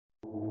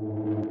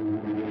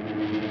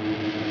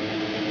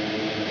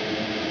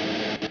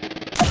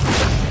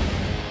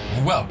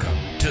Welcome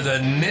to the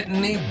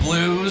Nittany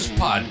Blues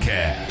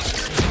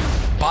Podcast.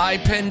 By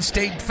Penn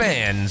State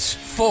fans,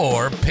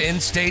 for Penn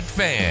State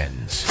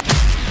fans.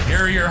 Here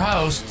are your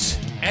hosts,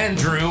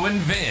 Andrew and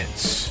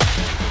Vince.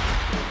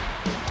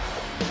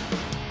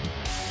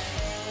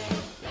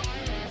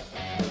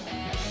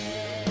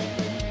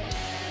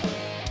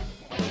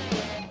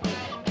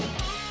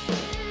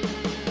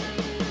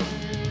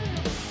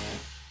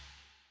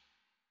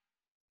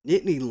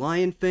 Nittany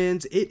Lion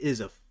fans, it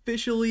is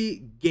officially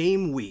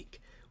game week.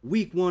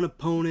 Week 1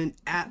 opponent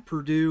at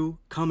Purdue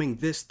coming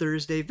this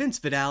Thursday. Vince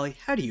Vidali,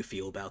 how do you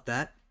feel about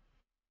that?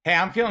 Hey,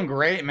 I'm feeling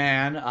great,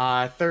 man.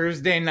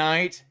 Thursday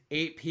night,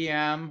 8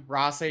 p.m.,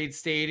 Ross-Ade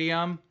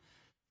Stadium.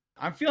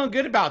 I'm feeling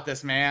good about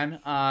this, man.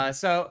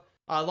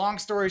 Long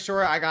story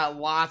short, I got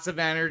lots of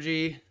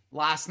energy.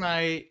 Last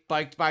night,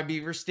 biked by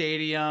Beaver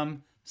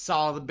Stadium,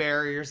 saw the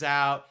barriers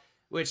out,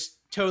 which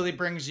totally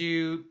brings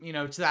you,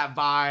 to that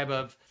vibe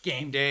of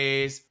game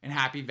days in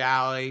Happy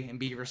Valley and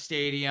Beaver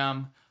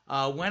Stadium.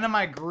 Went on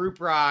my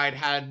group ride,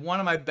 had one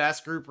of my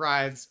best group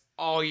rides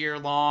all year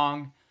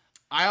long.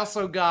 I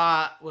also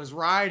was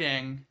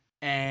riding,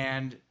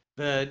 and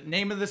the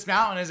name of this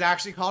mountain is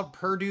actually called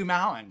Purdue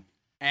Mountain.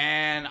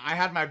 And I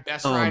had my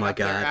best ride up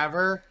there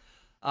ever.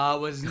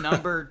 Was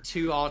number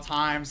 2 all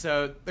time.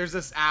 So there's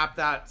this app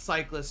that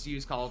cyclists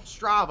use called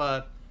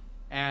Strava,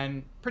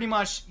 and pretty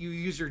much you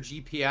use your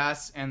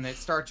GPS and it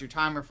starts your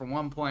timer from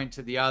one point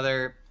to the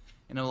other,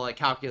 and it'll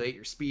calculate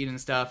your speed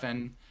and stuff.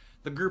 And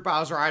the group I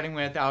was riding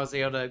with, I was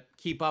able to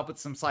keep up with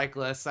some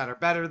cyclists that are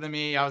better than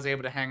me. I was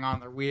able to hang on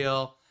their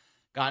wheel.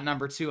 Got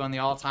number 2 on the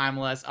all-time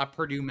list up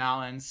Purdue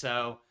Mountain.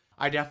 So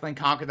I definitely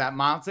conquered that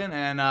mountain,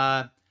 and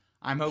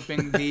I'm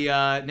hoping the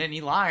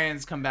Nittany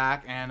Lions come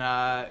back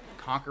and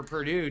conquer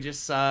Purdue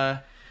just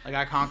like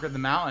I conquered the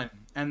mountain.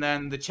 And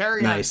then the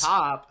cherry on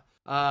top,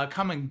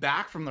 coming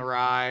back from the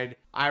ride,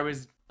 I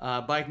was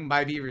biking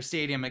by Beaver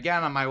Stadium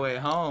again on my way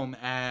home,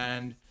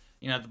 and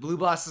the blue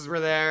buses were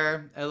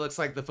there. It looks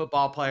like the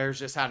football players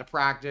just had a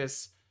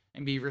practice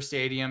in Beaver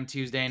Stadium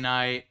Tuesday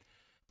night.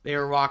 They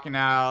were walking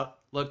out,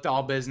 looked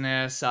all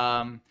business.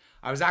 I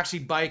was actually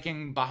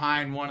biking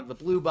behind one of the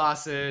blue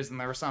buses, and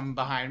there were some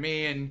behind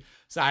me, and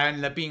so I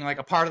ended up being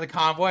a part of the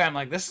convoy. I'm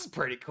like, this is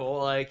pretty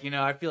cool. I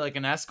feel like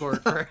an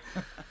escort for.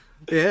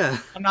 Yeah.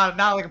 I'm not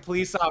like a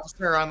police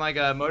officer on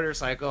a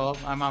motorcycle.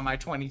 I'm on my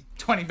 20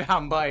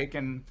 pound bike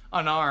and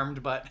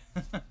unarmed, but.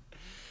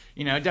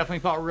 It definitely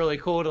felt really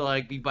cool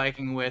to be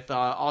biking with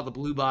all the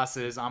blue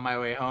buses on my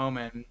way home.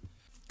 And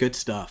good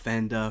stuff.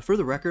 And for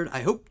the record,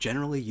 I hope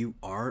generally you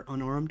are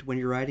unarmed when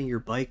you're riding your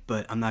bike,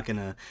 but I'm not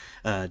gonna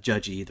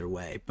judge you either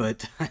way.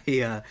 But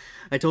I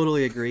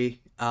totally agree.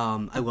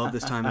 I love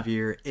this time of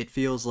year. It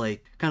feels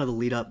like kind of the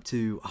lead up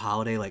to a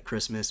holiday like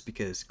Christmas,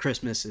 because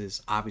Christmas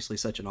is obviously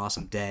such an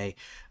awesome day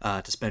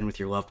to spend with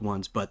your loved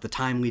ones. But the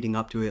time leading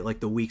up to it,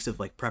 the weeks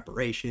of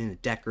preparation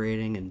and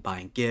decorating and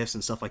buying gifts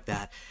and stuff like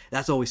that,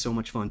 that's always so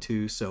much fun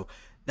too. So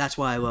that's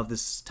why I love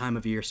this time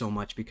of year so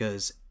much,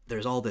 because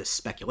there's all this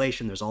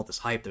speculation, there's all this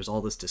hype, there's all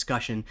this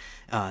discussion,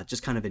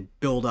 just kind of in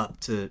build up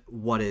to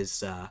what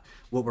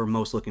we're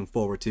most looking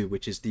forward to,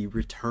 which is the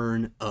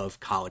return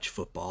of college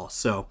football.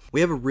 So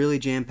we have a really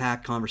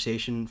jam-packed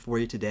conversation for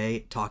you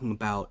today, talking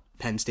about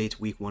Penn State's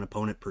Week 1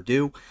 opponent,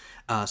 Purdue.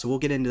 So we'll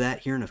get into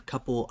that here in a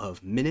couple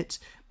of minutes,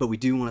 but we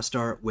do want to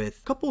start with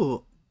a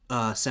couple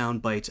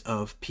sound bites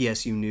of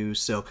PSU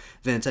news. So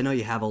Vince, I know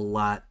you have a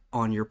lot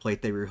on your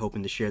plate that we were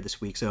hoping to share this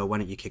week, so why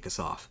don't you kick us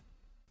off?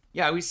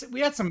 Yeah,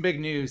 we had some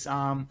big news.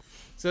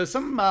 So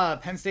some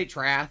Penn State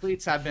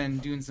triathletes have been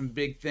doing some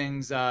big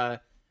things,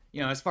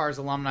 as far as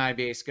alumni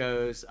base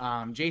goes.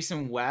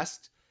 Jason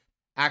West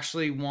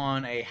actually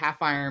won a half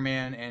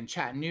Ironman in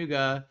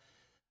Chattanooga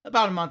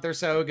about a month or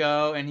so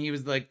ago, and he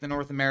was the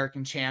North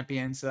American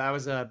champion. So that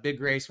was a big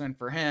race win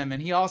for him.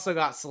 And he also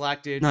got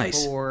selected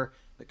for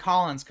the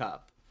Collins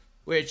Cup,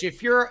 which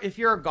if you're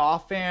a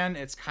golf fan,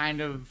 it's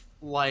kind of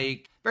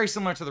very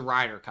similar to the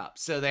Ryder Cup.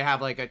 So they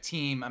have a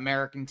team,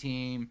 American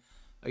team,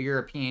 a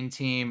European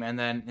team, and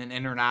then an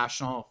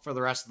international for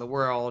the rest of the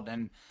world.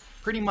 And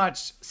pretty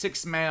much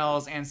 6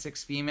 males and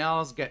 6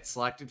 females get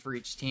selected for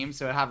each team.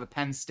 So to have a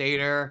Penn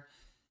Stater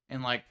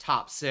in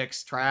top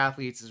 6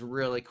 triathletes is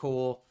really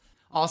cool.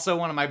 Also,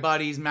 one of my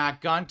buddies,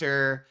 Matt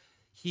Gunter,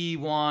 he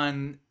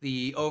won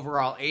the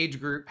overall age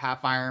group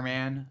half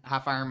Ironman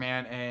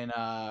in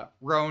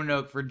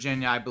Roanoke,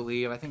 Virginia, I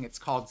believe. I think it's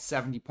called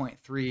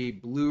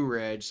 70.3 Blue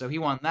Ridge. So he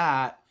won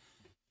that.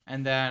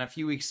 And then a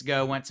few weeks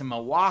ago went to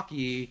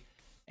Milwaukee,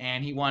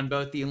 and he won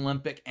both the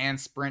Olympic and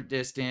sprint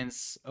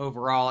distance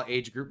overall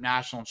age group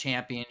national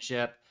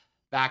championship,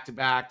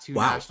 back-to-back 2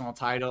 national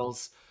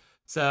titles.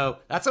 So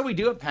that's what we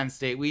do at Penn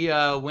State. We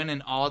win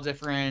in all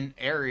different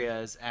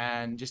areas.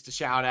 And just a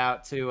shout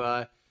out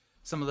to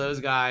some of those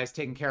guys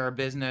taking care of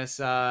business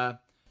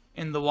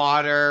in the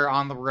water,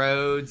 on the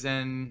roads,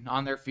 and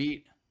on their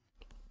feet.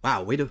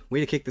 Wow, way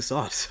to kick this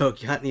off. So,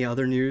 got any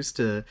other news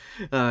to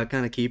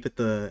kind of keep at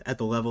the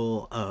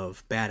level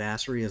of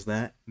badassery as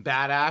that?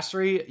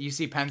 Badassery? You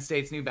see Penn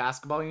State's new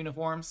basketball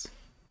uniforms?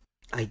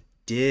 I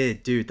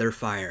did. Dude, they're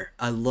fire.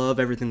 I love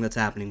everything that's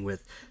happening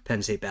with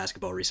Penn State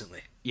basketball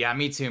recently. Yeah,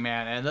 me too,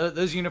 man. And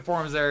those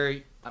uniforms are,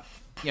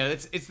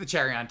 it's the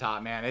cherry on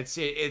top, man. It's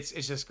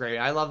just great.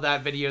 I love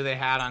that video they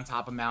had on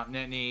top of Mount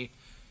Nittany.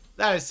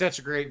 That is such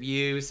a great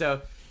view.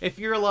 So if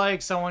you're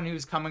like someone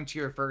who's coming to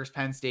your first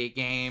Penn State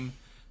game,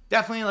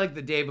 definitely like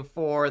the day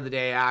before, the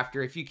day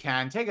after, if you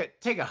can,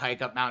 take a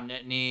hike up Mount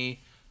Nittany.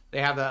 They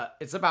have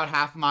it's about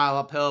half a mile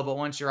uphill, but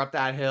once you're up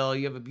that hill,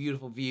 you have a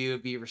beautiful view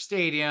of Beaver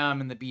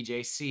Stadium and the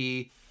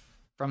BJC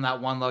from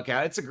that one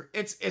lookout. It's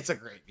a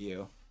great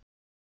view.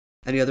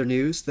 Any other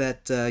news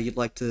that you'd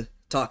like to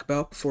talk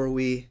about before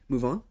we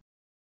move on?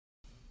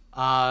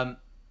 I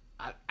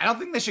don't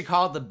think they should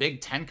call it the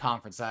Big Ten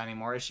Conference that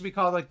anymore. It should be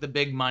called like the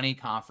Big Money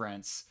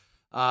Conference.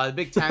 The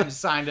Big Ten just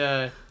signed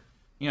a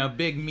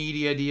big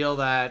media deal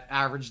that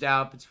averaged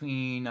out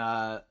between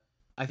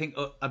I think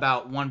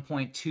about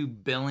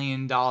 $1.2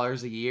 billion a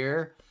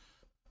year,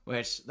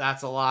 which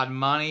that's a lot of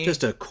money.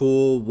 Just a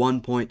cool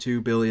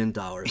 $1.2 billion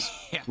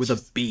Yeah, with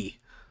a B.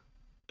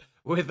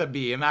 With a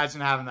B. Imagine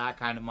having that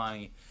kind of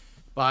money.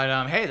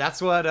 But hey, that's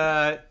what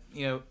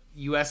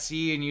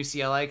USC and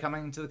UCLA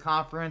coming to the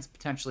conference,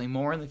 potentially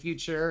more in the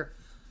future.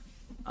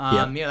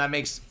 That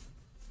makes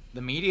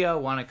the media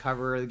want to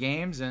cover the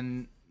games,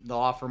 and they'll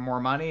offer more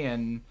money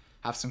and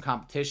have some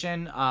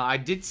competition. I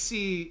did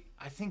see,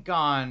 I think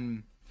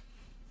on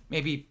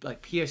maybe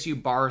like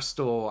PSU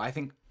Barstool, I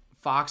think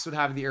Fox would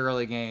have the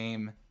early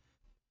game,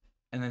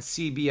 and then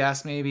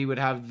CBS maybe would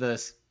have the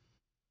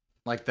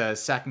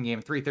second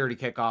game, 3:30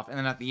 kickoff, and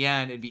then at the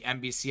end it'd be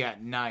NBC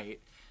at night.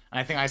 And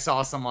I think I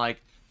saw some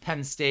like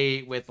Penn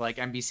State with like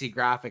NBC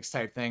graphics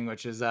type thing,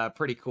 which is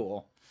pretty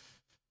cool.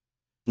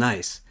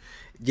 Nice.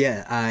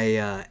 Yeah,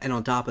 and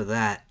on top of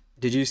that,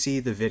 did you see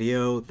the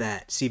video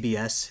that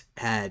CBS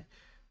had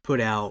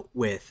put out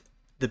with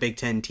the Big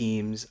Ten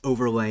teams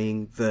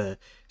overlaying the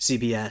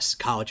CBS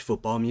college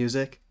football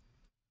music?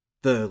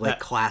 The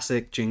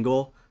classic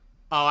jingle?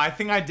 Oh, I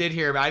think I did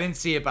hear about it. I didn't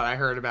see it, but I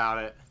heard about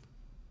it.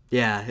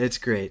 Yeah, it's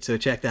great. So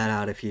check that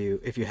out if you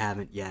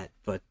haven't yet.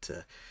 But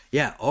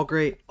yeah, all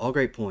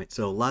great points.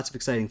 So lots of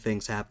exciting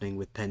things happening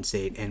with Penn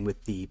State and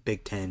with the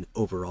Big Ten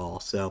overall.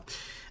 So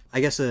I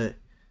guess a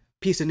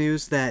piece of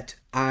news that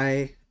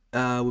I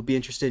would be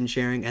interested in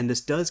sharing, and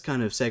this does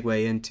kind of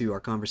segue into our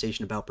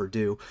conversation about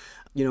Purdue.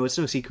 It's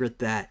no secret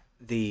that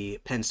the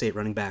Penn State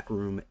running back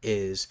room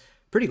is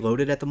pretty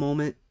loaded at the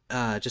moment,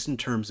 just in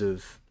terms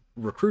of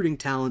recruiting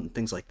talent and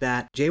things like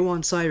that.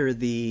 Jaywan Sider,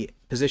 the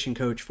position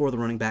coach for the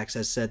running backs,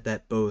 has said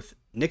that both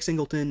Nick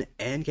Singleton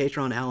and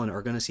Katron Allen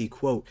are going to see,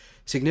 quote,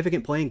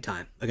 significant playing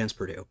time against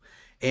Purdue.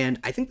 And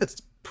I think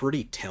that's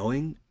pretty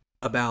telling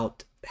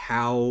about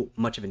how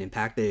much of an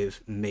impact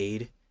they've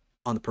made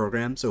on the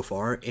program so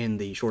far in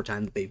the short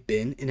time that they've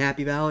been in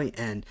Happy Valley,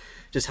 and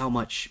just how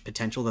much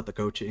potential that the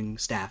coaching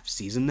staff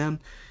sees in them.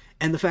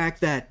 And the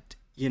fact that,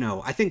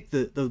 I think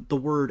the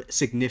word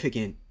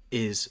significant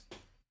is,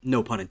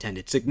 no pun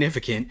intended,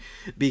 significant,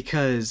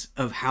 because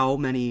of how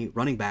many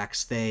running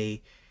backs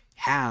they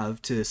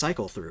have to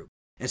cycle through.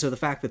 And so the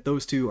fact that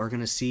those two are going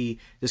to see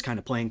this kind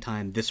of playing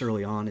time this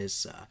early on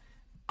is,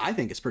 I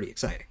think, it's pretty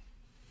exciting.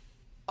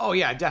 Oh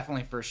yeah,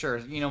 definitely, for sure.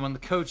 When the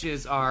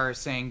coaches are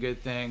saying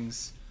good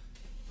things,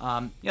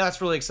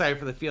 that's really exciting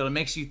for the field. It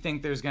makes you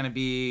think there's going to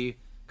be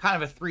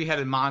kind of a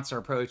three-headed monster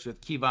approach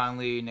with Kevon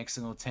Lee, Nick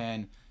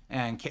Singleton,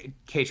 and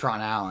Katron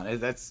Allen.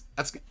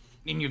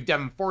 And you've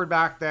Devin Ford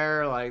back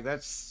there. Like,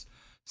 that's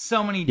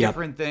so many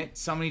different things,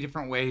 so many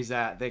different ways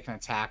that they can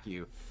attack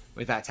you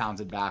with that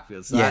talented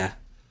backfield. So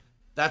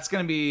that's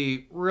going to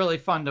be really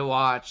fun to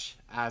watch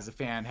as a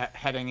fan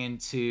heading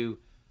into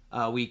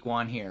week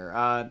one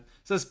here.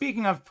 So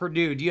speaking of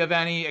Purdue, do you have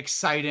any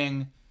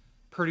exciting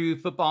Purdue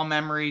football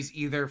memories,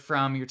 either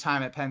from your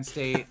time at Penn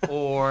State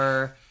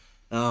or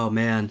oh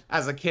man,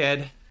 as a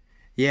kid?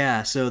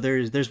 Yeah, so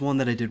there's one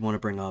that I did want to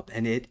bring up,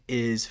 and it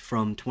is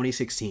from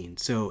 2016.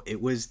 So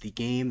it was the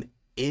game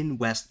in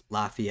West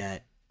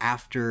Lafayette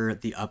after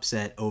the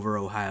upset over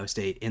Ohio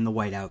State in the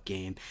whiteout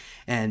game,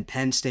 and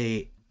Penn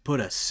State put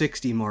a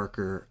 60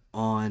 marker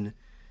on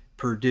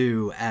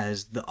Purdue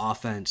as the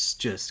offense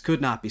just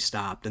could not be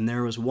stopped. And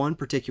there was one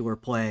particular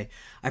play,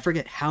 I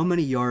forget how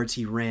many yards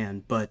he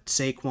ran, but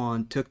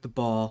Saquon took the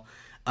ball,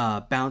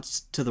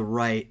 bounced to the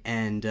right,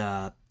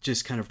 and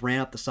just kind of ran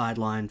up the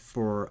sideline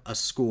for a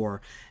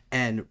score.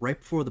 And right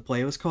before the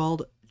play was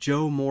called,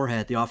 Joe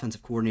Moorhead, the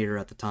offensive coordinator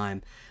at the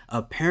time,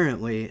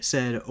 apparently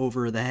said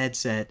over the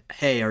headset,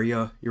 "Hey, are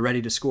you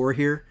ready to score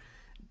here?"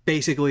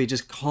 Basically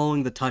just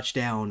calling the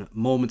touchdown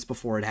moments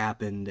before it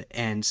happened,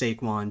 and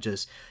Saquon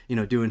just,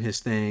 doing his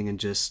thing and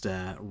just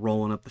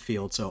rolling up the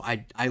field. So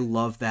I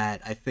love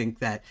that. I think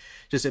that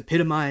just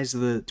epitomized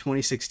the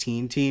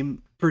 2016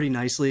 team pretty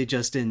nicely,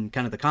 just in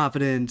kind of the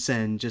confidence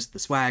and just the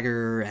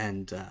swagger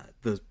and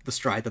the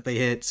stride that they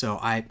hit. So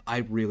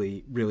I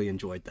really, really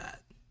enjoyed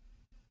that.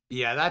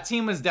 Yeah, that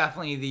team was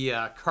definitely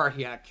the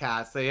cardiac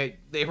cats. They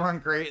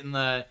weren't great in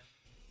the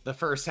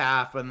first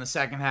half, but in the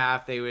second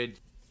half they would,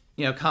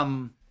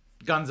 come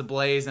guns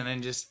ablaze and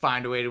then just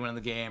find a way to win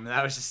the game. And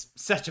that was just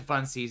such a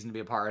fun season to be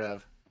a part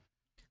of.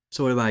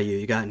 So what about you?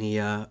 You got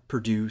any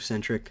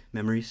Purdue-centric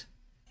memories?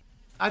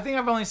 I think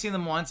I've only seen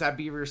them once at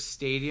Beaver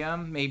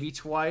Stadium, maybe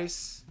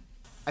twice.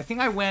 I think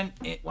I went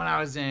when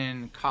I was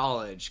in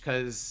college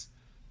because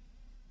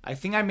I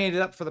think I made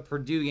it up for the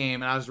Purdue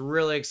game, and I was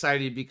really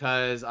excited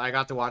because I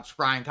got to watch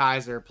Brian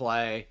Kaiser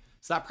play.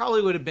 So that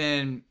probably would have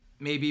been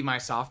maybe my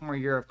sophomore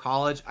year of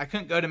college. I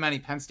couldn't go to many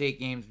Penn State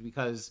games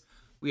because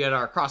we had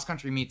our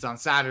cross-country meets on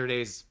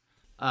Saturdays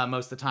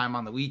most of the time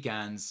on the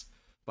weekends.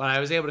 But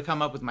I was able to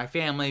come up with my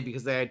family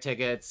because they had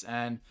tickets,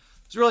 and it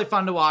was really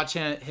fun to watch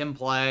him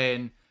play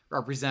and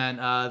represent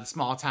the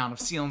small town of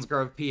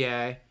Selinsgrove,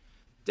 PA.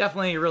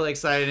 Definitely really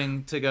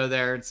exciting to go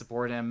there and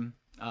support him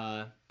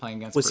playing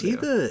against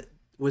Purdue.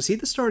 Was he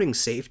the starting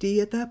safety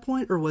at that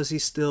point, or was he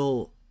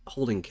still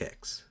holding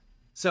kicks?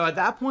 So at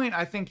that point,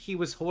 I think he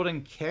was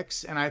holding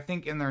kicks, and I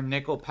think in their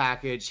nickel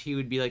package, he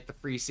would be like the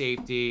free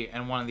safety,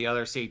 and one of the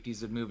other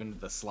safeties would move into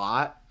the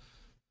slot.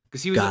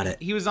 Because he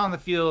was on the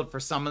field for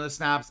some of the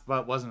snaps,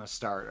 but wasn't a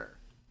starter.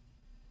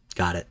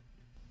 Got it.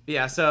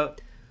 Yeah, so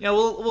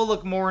we'll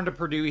look more into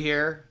Purdue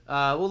here.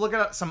 We'll look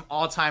at some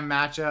all-time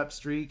matchup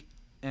streak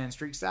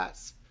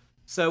stats.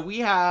 So we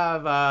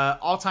have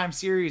all-time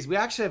series. We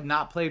actually have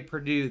not played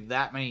Purdue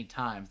that many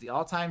times. The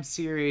all-time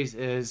series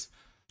is...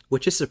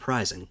 Which is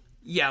surprising.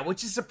 Yeah,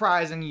 which is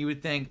surprising. You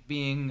would think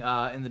being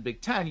in the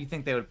Big Ten, you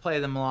think they would play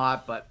them a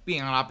lot, but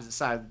being on opposite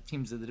sides of the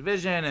teams of the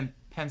division and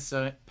Penn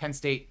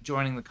State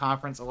joining the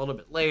conference a little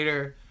bit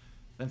later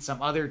than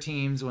some other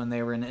teams when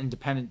they were an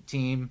independent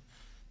team.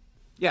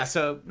 Yeah,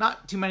 so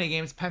not too many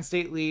games. Penn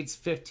State leads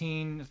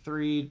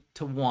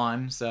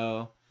 15-3-1,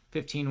 so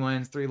 15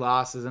 wins, 3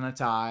 losses, and a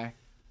tie.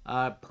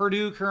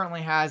 Purdue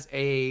currently has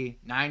a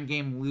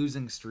 9-game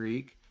losing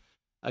streak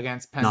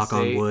against Penn State. Knock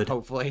on wood.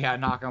 Hopefully, yeah,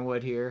 knock on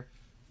wood here.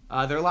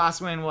 Their last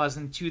win was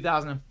in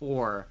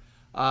 2004.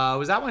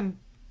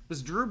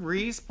 Was Drew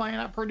Brees playing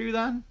at Purdue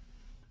then?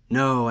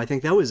 No, I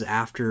think that was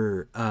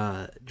after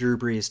Drew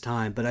Brees'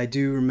 time, but I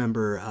do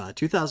remember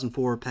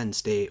 2004 Penn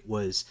State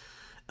was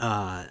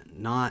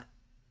not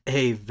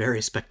a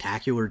very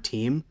spectacular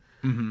team.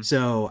 Mm-hmm.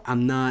 So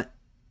I'm not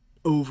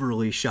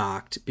overly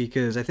shocked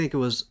because I think it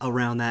was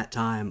around that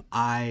time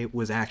I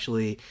was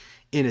actually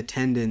in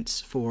attendance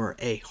for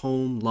a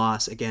home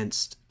loss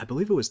against, I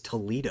believe it was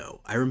Toledo.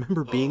 I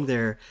remember being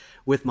there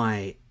with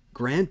my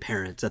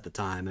grandparents at the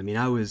time. I mean,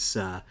 I was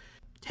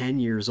 10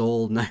 years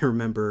old, and I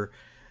remember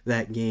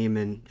that game,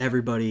 and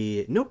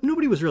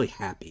nobody was really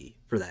happy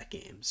for that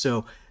game.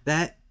 So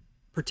that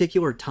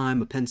particular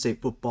time of Penn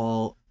State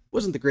football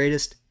wasn't the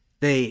greatest.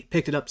 They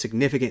picked it up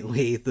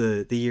significantly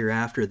the year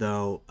after,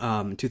 though,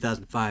 in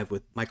 2005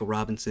 with Michael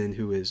Robinson,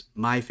 who is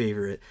my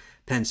favorite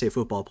Penn State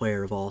football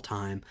player of all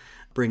time,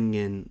 bringing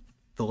in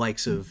the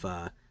likes of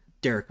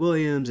Derek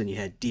Williams, and you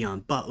had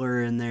Deion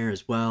Butler in there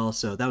as well.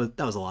 So that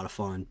was a lot of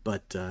fun.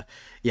 But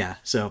yeah,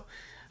 so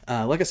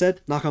like I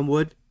said, knock on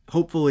wood.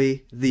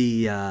 Hopefully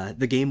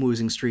the game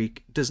losing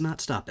streak does not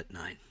stop at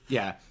 9.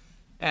 Yeah.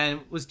 And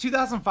was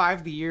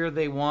 2005 the year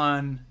they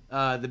won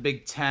the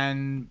Big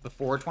Ten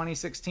before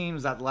 2016?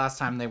 Was that the last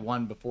time they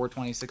won before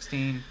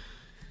 2016?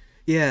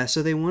 Yeah,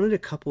 so they won it a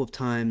couple of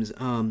times.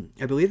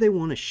 I believe they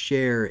won a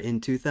share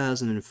in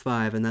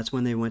 2005, and that's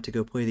when they went to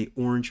go play the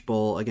Orange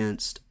Bowl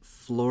against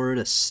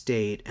Florida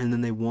State, and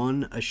then they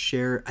won a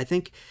share. I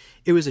think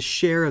it was a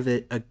share of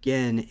it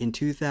again in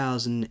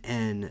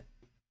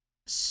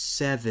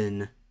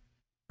 2007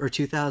 or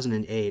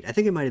 2008. I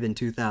think it might have been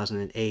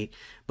 2008,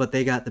 but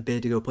they got the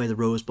bid to go play the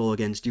Rose Bowl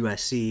against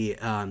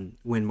USC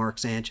when Mark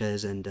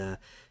Sanchez and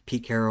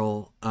Pete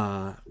Carroll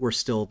were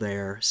still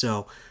there.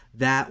 So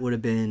that would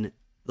have been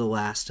the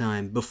last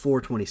time before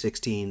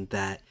 2016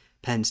 that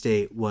Penn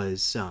State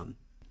was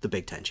the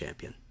Big Ten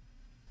champion.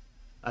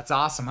 That's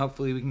awesome.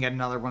 Hopefully we can get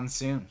another one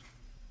soon.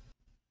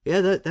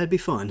 Yeah, that'd be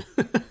fun.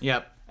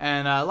 Yep.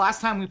 And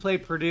last time we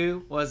played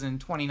Purdue was in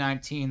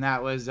 2019.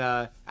 That was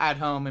at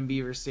home in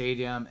Beaver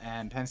Stadium,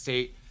 and Penn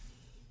State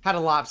had a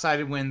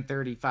lopsided win,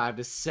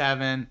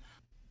 35-7.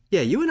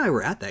 Yeah, you and I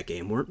were at that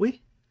game, weren't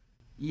we?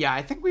 Yeah,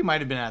 I think we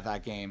might have been at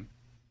that game.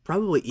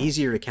 Probably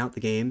easier to count the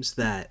games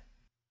that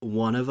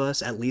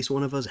at least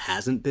one of us,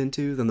 hasn't been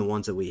to than the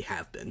ones that we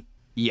have been.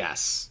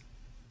 Yes,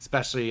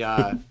 especially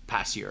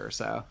past year or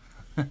so.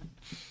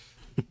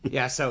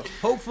 Yeah, so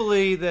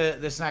hopefully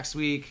this next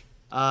week,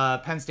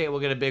 Penn State will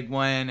get a big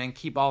win and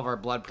keep all of our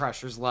blood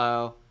pressures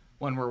low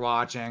when we're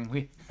watching.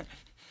 We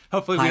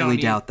highly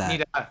doubt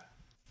that. I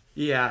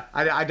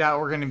doubt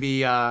we're going to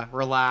be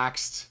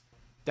relaxed.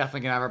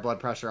 Definitely going to have our blood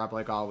pressure up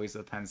like always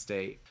with Penn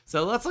State.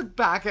 So let's look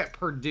back at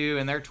Purdue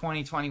and their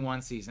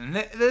 2021 season.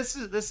 This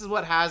is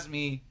what has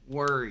me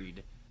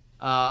worried.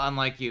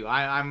 Unlike you,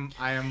 I am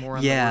more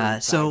on the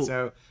worried side.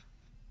 So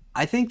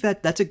I think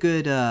that's a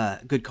good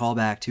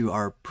callback to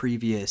our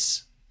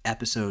previous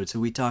episode. So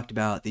we talked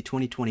about the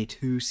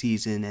 2022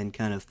 season and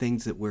kind of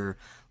things that we're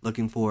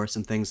looking for,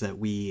 some things that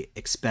we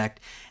expect,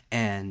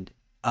 and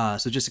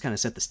so just to kind of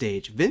set the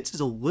stage, Vince is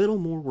a little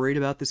more worried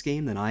about this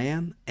game than I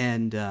am,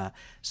 and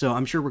so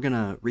I'm sure we're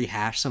gonna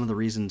rehash some of the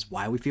reasons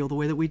why we feel the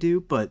way that we do,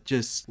 but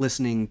just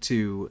listening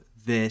to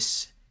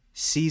this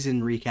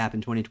season recap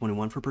in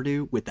 2021 for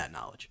Purdue with that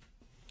knowledge.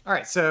 All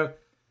right, so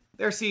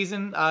their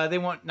season, they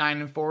went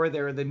 9-4.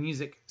 They were the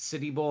Music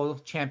City Bowl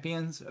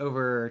champions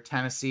over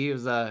Tennessee. It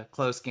was a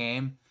close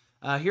game.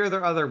 Here are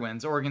their other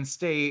wins: Oregon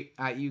State,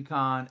 at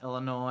UConn,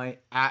 Illinois,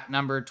 at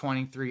number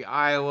 23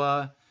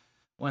 Iowa,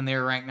 when they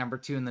were ranked number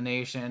 2 in the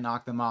nation,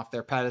 knocked them off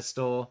their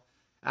pedestal.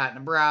 At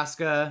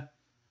Nebraska,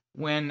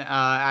 win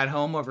at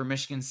home over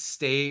Michigan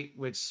State,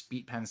 which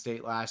beat Penn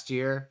State last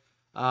year.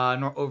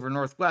 Over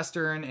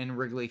Northwestern in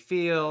Wrigley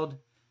Field,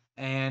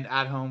 and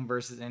at home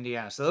versus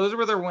Indiana. So those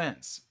were their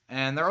wins.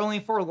 And their only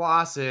 4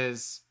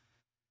 losses,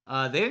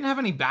 they didn't have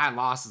any bad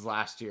losses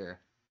last year.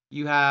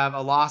 You have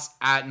a loss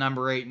at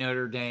number 8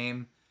 Notre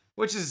Dame,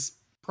 which is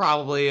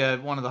probably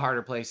one of the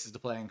harder places to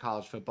play in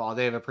college football.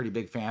 They have a pretty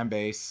big fan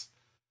base.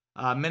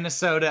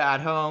 Minnesota at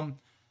home.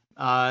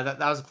 That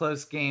was a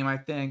close game, I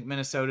think.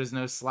 Minnesota's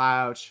no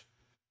slouch.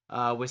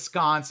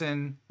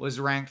 Wisconsin was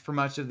ranked for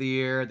much of the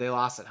year. They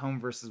lost at home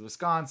versus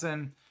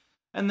Wisconsin.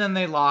 And then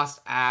they lost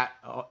at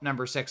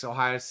number 6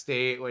 Ohio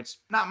State, which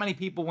not many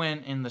people win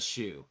in the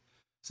shoe.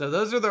 So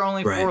those are their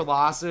only 4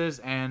 losses,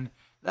 and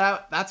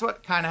that's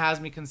what kind of has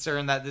me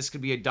concerned that this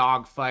could be a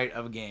dogfight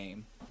of a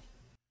game.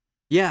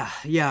 Yeah,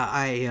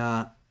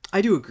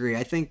 I do agree.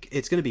 I think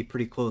it's going to be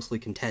pretty closely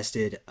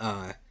contested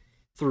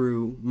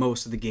through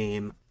most of the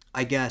game.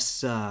 I guess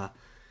the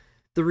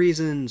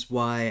reasons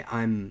why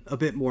I'm a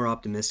bit more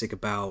optimistic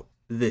about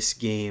this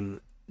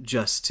game,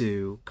 just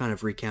to kind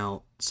of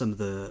recount some of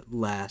the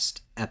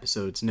last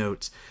episode's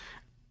notes.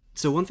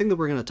 So one thing that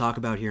we're going to talk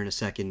about here in a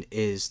second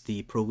is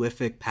the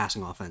prolific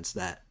passing offense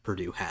that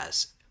Purdue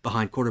has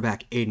behind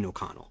quarterback Aiden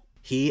O'Connell.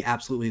 He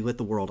absolutely lit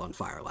the world on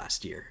fire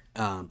last year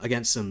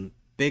against some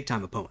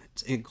big-time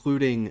opponents,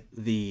 including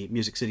the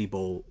Music City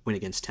Bowl win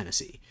against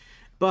Tennessee.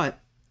 But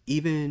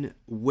even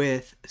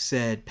with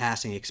said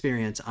passing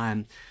experience,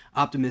 I'm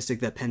optimistic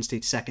that Penn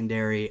State's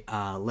secondary,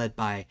 led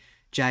by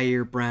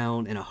Jair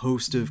Brown and a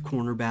host of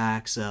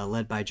cornerbacks,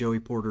 led by Joey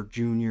Porter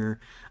Jr.,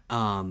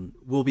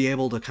 will be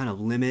able to kind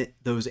of limit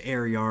those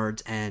air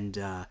yards and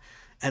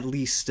at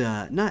least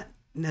not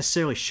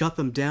necessarily shut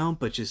them down,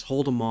 but just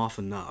hold them off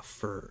enough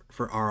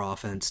for our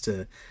offense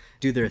to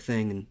do their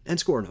thing and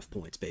score enough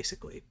points,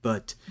 basically.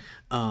 But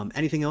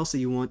anything else that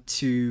you want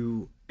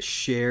to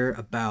share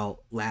about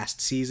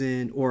last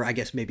season, or I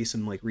guess maybe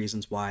some like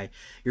reasons why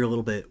you're a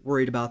little bit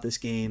worried about this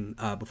game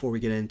before we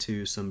get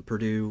into some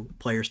Purdue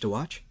players to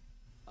watch?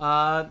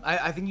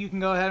 I think you can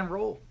go ahead and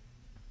roll.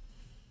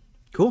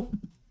 Cool.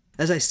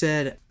 As I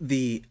said,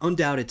 the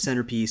undoubted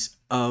centerpiece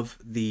of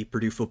the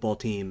Purdue football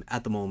team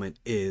at the moment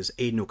is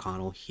Aiden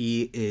O'Connell.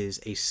 He is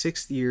a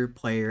 6th-year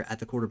player at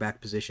the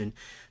quarterback position,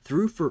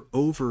 threw for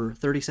over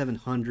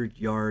 3,700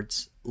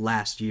 yards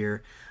last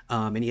year,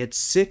 and he had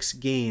 6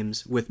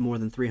 games with more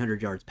than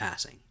 300 yards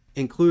passing,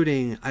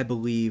 including, I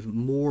believe,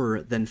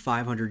 more than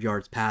 500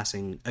 yards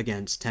passing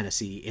against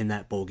Tennessee in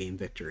that bowl game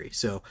victory.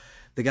 So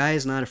the guy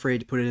is not afraid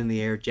to put it in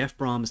the air. Jeff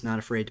Brom is not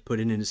afraid to put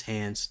it in his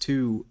hands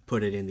to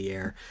put it in the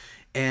air.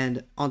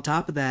 And on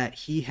top of that,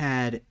 he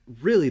had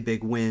really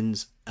big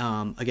wins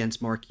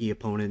against marquee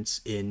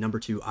opponents in number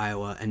 2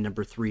 Iowa and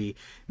number 3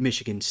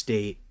 Michigan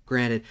State.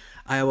 Granted,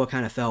 Iowa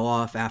kind of fell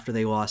off after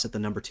they lost at the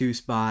number 2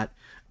 spot,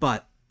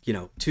 but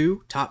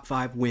 2 top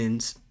 5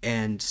 wins,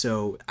 and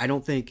so I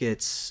don't think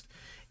it's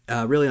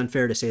really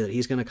unfair to say that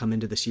he's going to come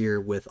into this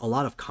year with a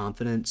lot of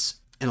confidence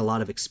and a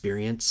lot of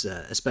experience,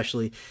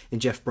 especially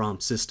in Jeff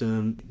Brom's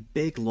system.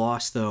 Big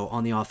loss, though,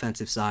 on the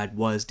offensive side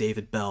was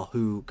David Bell,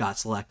 who got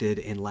selected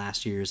in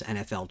last year's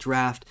NFL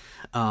draft,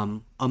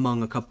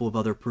 among a couple of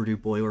other Purdue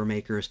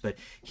Boilermakers, but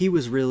he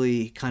was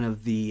really kind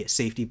of the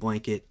safety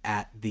blanket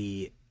at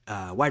the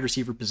wide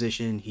receiver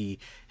position. He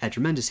had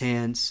tremendous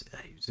hands.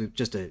 He was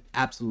just an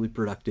absolutely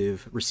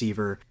productive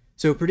receiver.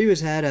 So Purdue has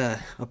had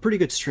a pretty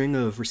good string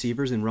of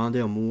receivers in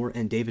Rondale Moore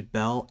and David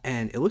Bell,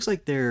 and it looks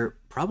like they're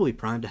probably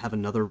primed to have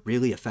another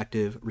really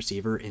effective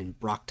receiver in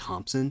Brock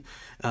Thompson.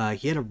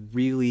 He had a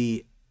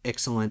really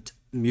excellent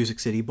Music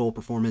City Bowl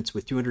performance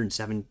with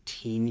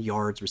 217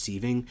 yards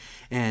receiving,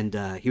 and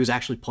he was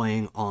actually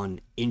playing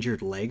on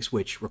injured legs,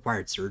 which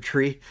required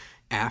surgery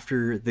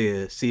after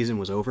the season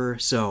was over.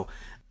 So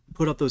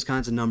put up those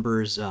kinds of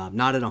numbers,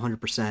 not at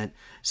 100%.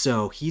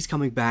 So he's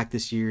coming back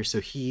this year. So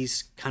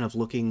he's kind of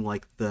looking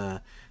like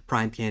the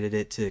prime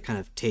candidate to kind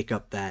of take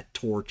up that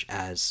torch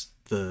as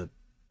the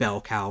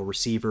bell cow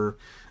receiver.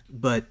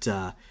 But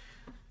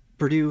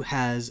Purdue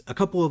has a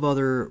couple of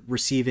other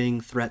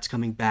receiving threats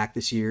coming back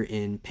this year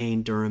in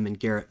Payne Durham and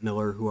Garrett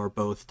Miller, who are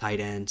both tight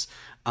ends.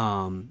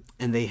 And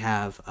they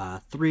have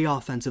 3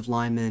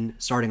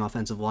 starting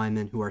offensive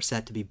linemen who are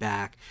set to be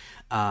back.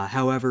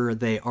 However,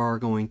 they are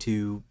going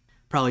to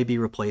probably be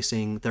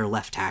replacing their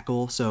left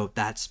tackle, so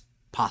that's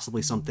possibly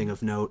something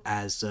of note,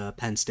 as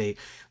Penn State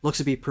looks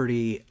to be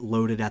pretty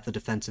loaded at the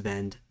defensive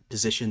end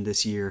position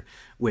this year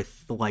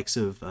with the likes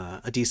of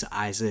Adisa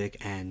Isaac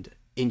and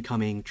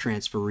incoming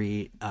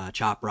transferee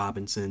Chop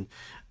Robinson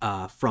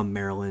from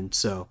Maryland.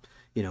 So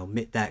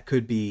that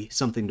could be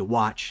something to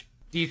watch.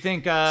 Do you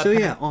think?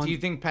 Do you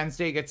think Penn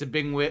State gets a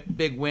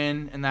big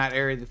win in that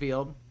area of the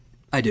field?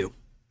 I do.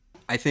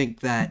 I think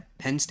that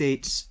Penn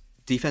State's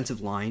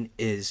defensive line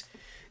is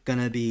going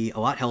to be a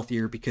lot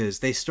healthier because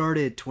they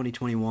started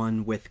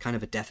 2021 with kind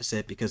of a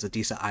deficit because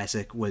Adisa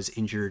Isaac was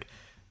injured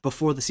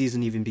before the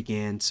season even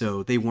began,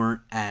 so they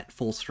weren't at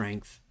full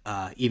strength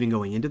even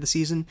going into the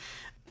season.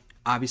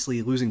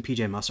 Obviously, losing PJ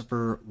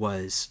Musafir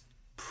was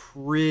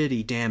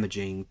pretty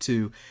damaging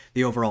to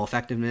the overall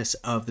effectiveness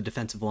of the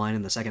defensive line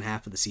in the second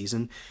half of the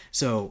season.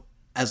 So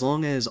as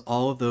long as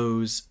all of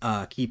those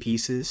key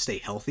pieces stay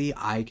healthy,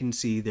 I can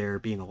see there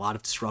being a lot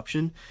of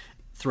disruption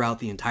throughout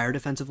the entire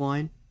defensive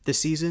line this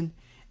season.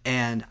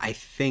 And I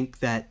think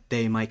that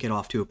they might get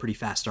off to a pretty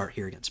fast start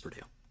here against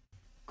Purdue.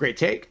 Great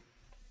take.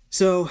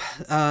 So,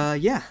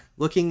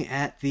 looking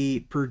at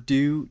the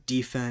Purdue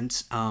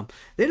defense,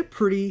 they had a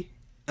pretty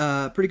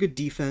good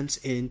defense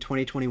in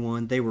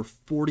 2021. They were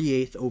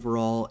 48th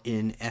overall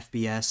in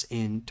FBS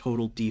in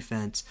total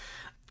defense.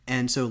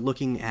 And so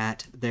looking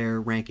at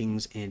their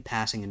rankings in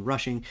passing and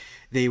rushing,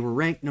 they were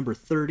ranked number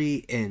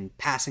 30 in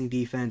passing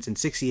defense and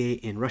 68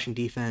 in rushing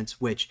defense,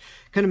 which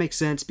kind of makes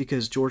sense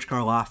because George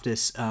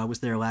Karlaftis was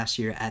there last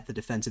year at the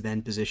defensive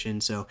end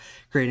position, so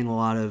creating a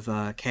lot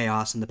of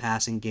chaos in the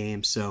passing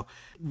game, so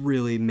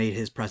really made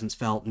his presence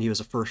felt, and he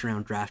was a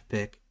first-round draft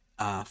pick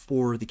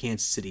for the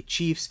Kansas City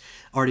Chiefs,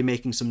 already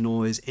making some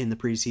noise in the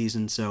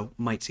preseason, so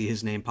might see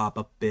his name pop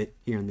up a bit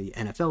here in the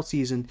NFL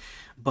season.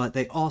 But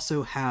they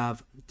also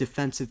have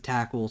defensive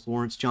tackles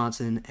Lawrence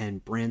Johnson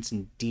and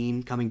Branson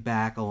Dean coming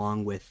back,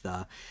 along with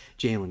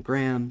Jalen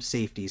Graham,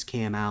 safeties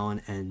Cam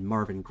Allen and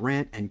Marvin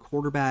Grant, and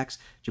quarterbacks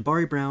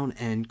Jabari Brown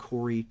and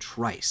Corey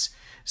Trice.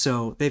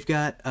 So they've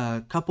got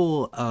a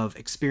couple of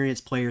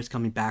experienced players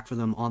coming back for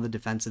them on the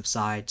defensive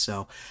side,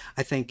 so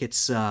I think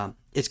it's going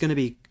to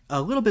be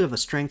a little bit of a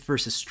strength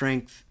versus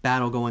strength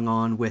battle going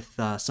on with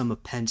some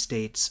of Penn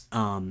State's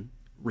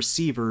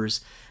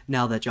receivers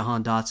now that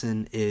Jahan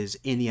Dotson is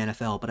in the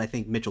NFL. But I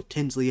think Mitchell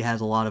Tinsley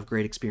has a lot of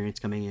great experience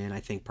coming in.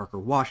 I think Parker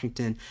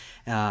Washington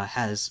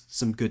has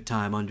some good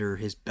time under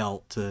his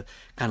belt to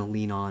kind of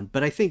lean on.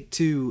 But I think,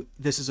 too,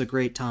 this is a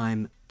great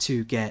time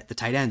to get the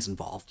tight ends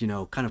involved,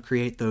 kind of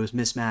create those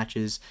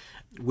mismatches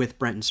with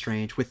Brenton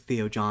Strange, with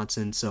Theo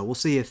Johnson. So we'll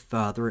see if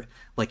they're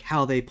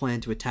how they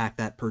plan to attack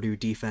that Purdue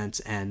defense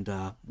and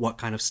what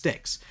kind of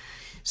sticks.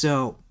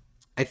 So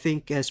I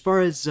think as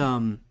far as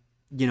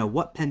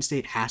what Penn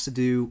State has to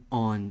do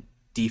on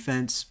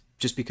defense,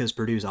 just because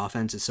Purdue's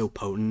offense is so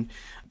potent,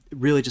 it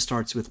really just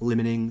starts with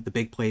limiting the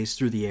big plays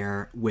through the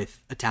air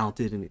with a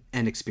talented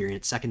and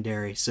experienced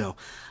secondary. So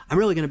I'm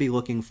really going to be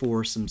looking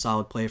for some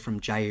solid play from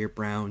Jair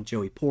Brown,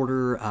 Joey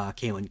Porter,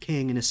 Kalen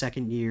King in his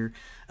second year,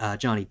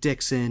 Johnny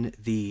Dixon,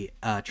 the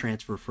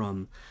transfer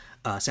from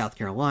South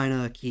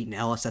Carolina, Keaton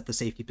Ellis at the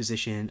safety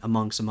position,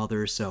 among some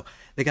others. So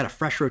they got a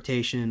fresh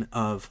rotation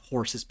of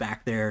horses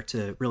back there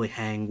to really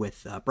hang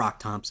with Brock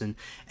Thompson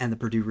and the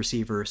Purdue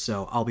receiver.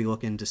 So I'll be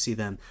looking to see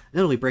them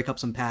not only break up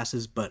some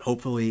passes, but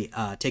hopefully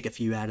take a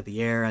few out of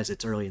the air as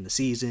it's early in the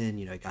season.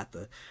 You got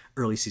the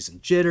early season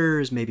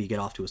jitters, maybe you get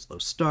off to a slow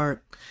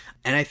start.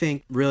 And I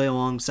think really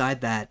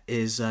alongside that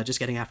is just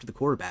getting after the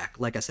quarterback.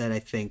 Like I said, I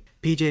think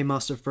PJ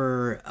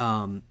Musafir,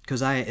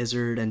 Keziah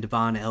Izzard, and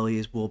Devon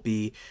Ellies will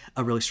be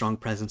a really strong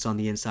presence on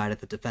the inside at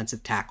the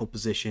defensive tackle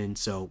position.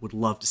 So would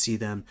love to see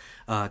them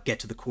get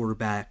to the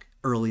quarterback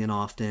early and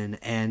often,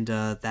 and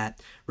that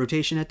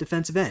rotation at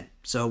defensive end.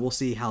 So we'll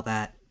see how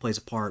that plays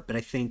a part. But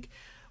I think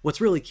what's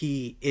really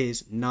key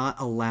is not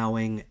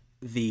allowing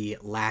the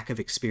lack of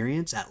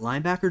experience at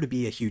linebacker to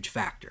be a huge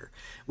factor,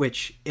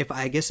 which if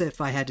I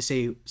had to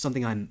say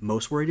something I'm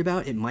most worried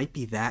about, it might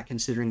be that,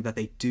 considering that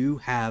they do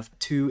have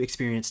two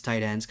experienced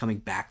tight ends coming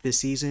back this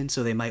season,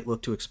 so they might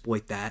look to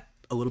exploit that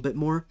a little bit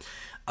more.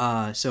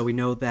 So we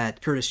know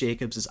that Curtis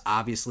Jacobs is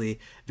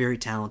obviously very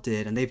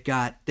talented, and they've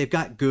got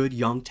good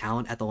young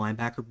talent at the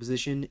linebacker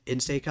position in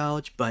State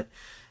College, but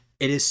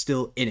it is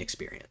still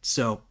inexperienced.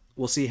 So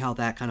we'll see how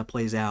that kind of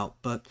plays out.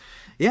 But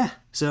yeah,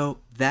 so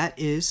that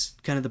is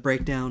kind of the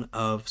breakdown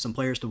of some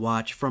players to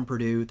watch from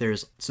Purdue.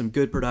 There's some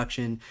good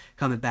production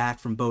coming back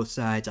from both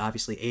sides.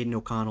 Obviously, Aiden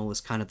O'Connell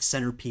is kind of the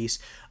centerpiece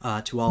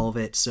to all of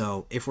it.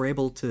 So if we're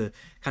able to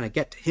kind of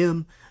get to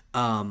him,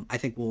 I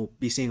think we'll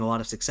be seeing a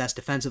lot of success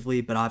defensively.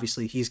 But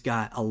obviously, he's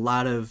got a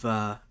lot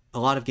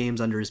of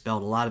games under his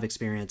belt, a lot of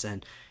experience,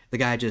 and the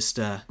guy just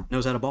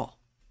knows how to ball.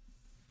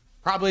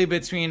 Probably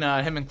between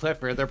him and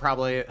Clifford, they're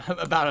probably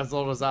about as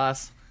old as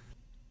us.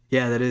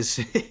 Yeah, that is.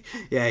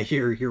 Yeah,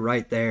 you're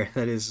right there.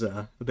 That is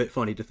a bit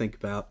funny to think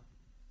about.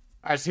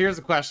 All right, so here's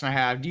the question I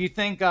have: do you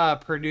think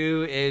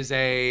Purdue is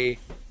a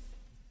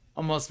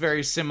almost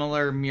very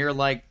similar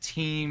mirror-like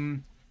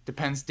team to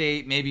Penn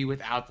State, maybe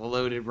without the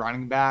loaded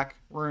running back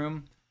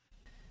room?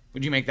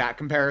 Would you make that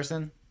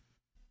comparison?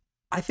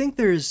 I think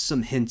there's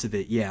some hints of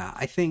it. Yeah,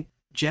 I think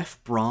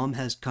Jeff Brom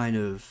has kind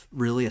of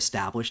really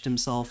established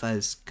himself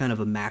as kind of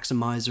a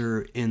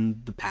maximizer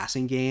in the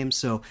passing game,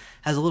 so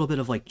has a little bit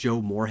of like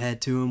Joe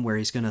Moorhead to him, where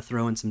he's going to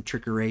throw in some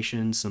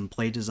trickeration, some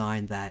play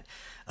design that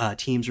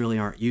teams really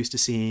aren't used to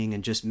seeing,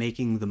 and just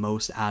making the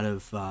most out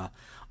of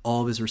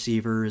all of his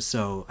receivers.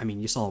 So, I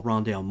mean, you saw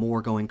Rondale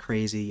Moore going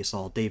crazy, you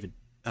saw David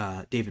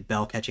David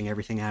Bell catching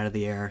everything out of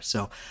the air.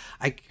 So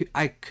I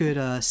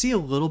could see a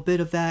little bit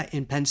of that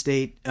in Penn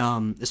State,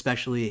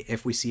 especially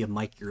if we see a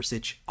Mike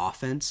Yurcich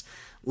offense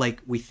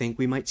like we think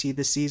we might see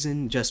this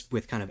season, just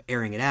with kind of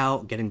airing it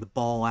out, getting the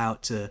ball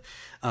out to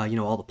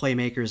all the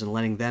playmakers and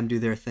letting them do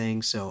their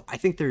thing. So I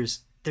think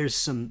there's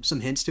some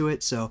hints to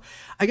it. So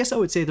I guess I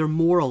would say they're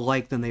more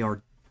alike than they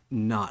are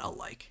not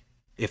alike,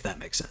 if that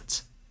makes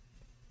sense.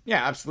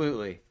 Yeah,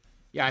 absolutely.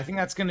 Yeah, I think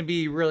that's going to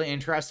be really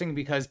interesting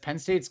because Penn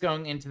State's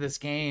going into this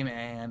game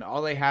and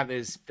all they have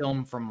is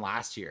film from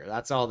last year.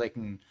 That's all they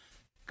can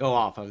go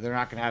off of. They're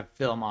not going to have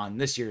film on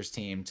this year's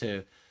team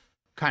to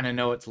kind of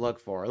know what to look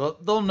for.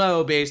 They'll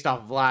know based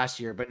off of last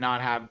year, but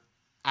not have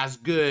as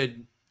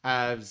good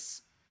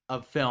as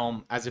of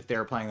film as if they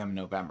were playing them in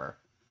November.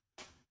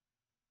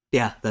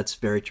 Yeah, that's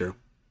very true.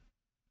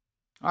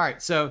 All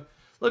right, so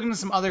looking at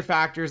some other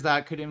factors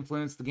that could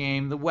influence the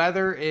game. The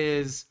weather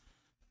is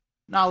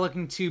not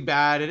looking too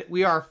bad.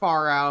 We are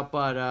far out,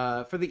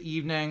 but for the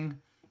evening,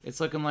 it's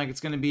looking like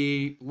it's going to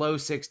be low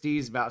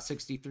 60s, about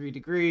 63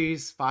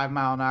 degrees,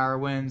 5-mile-an-hour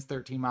winds,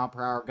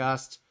 13-mile-per-hour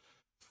gust,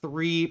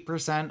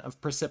 3%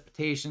 of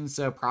precipitation,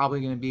 so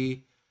probably going to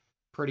be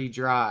pretty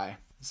dry.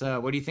 So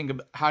what do you think of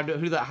how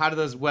do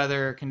those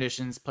weather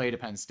conditions play to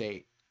Penn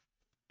State?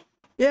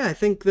 Yeah, I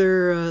think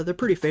they're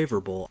pretty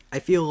favorable. I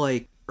feel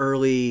like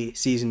early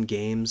season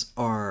games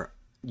are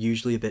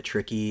usually a bit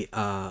tricky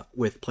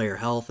with player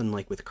health and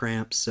like with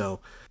cramps. So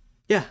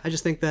yeah, I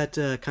just think that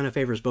kind of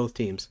favors both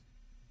teams.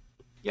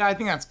 Yeah, I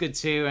think that's good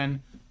too.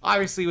 And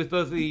obviously with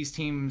both of these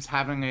teams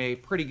having a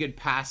pretty good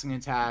passing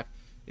attack,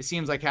 it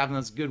seems like having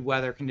those good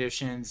weather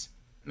conditions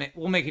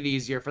will make it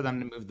easier for them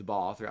to move the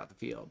ball throughout the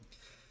field.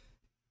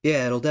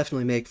 Yeah, it'll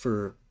definitely make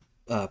for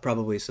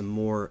probably some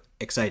more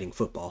exciting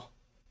football.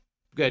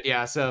 Good,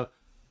 yeah. So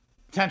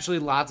potentially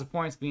lots of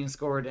points being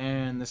scored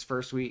in this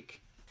first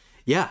week.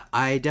 Yeah,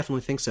 I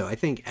definitely think so. I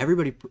think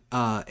everybody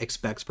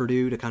expects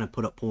Purdue to kind of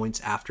put up points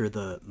after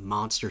the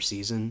monster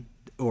season,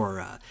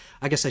 or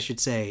I guess I should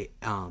say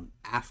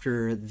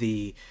after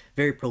the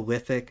very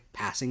prolific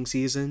passing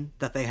season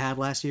that they had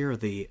last year, or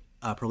the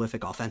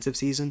prolific offensive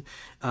season.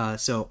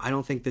 So I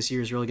don't think this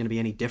year is really going to be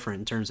any different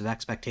in terms of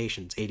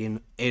expectations.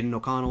 Aiden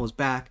O'Connell is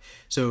back,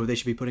 so they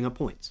should be putting up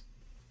points.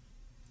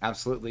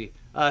 Absolutely.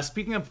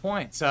 Speaking of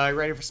points,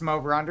 ready for some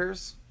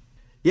over-unders?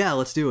 Yeah,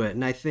 let's do it.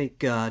 And I think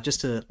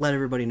just to let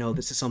everybody know,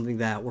 this is something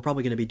that we're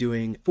probably going to be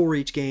doing for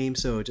each game.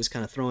 So just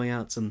kind of throwing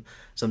out some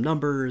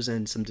numbers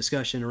and some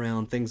discussion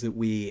around things that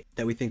we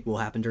think will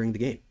happen during the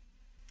game.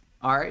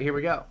 All right, here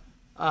we go.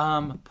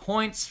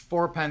 Points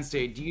for Penn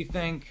State. Do you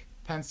think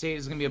Penn State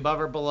is going to be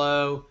above or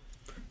below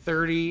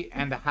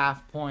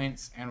 30.5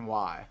 points, and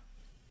why?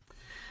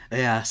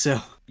 Yeah,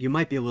 so you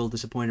might be a little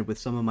disappointed with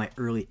some of my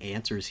early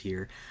answers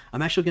here.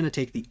 I'm actually going to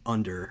take the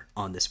under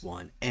on this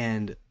one.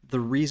 And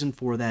the reason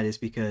for that is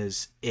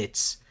because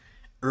it's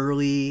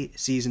early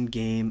season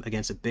game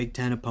against a Big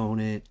Ten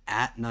opponent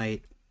at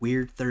night,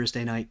 weird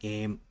Thursday night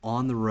game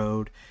on the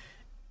road.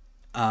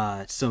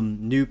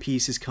 Some new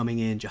pieces coming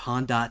in.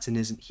 Jahan Dotson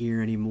isn't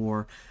here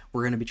anymore.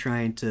 We're going to be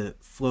trying to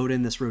float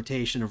in this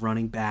rotation of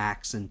running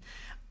backs, and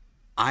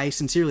I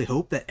sincerely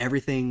hope that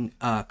everything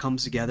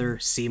comes together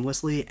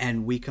seamlessly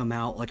and we come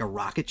out like a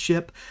rocket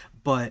ship.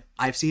 But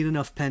I've seen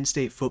enough Penn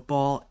State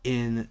football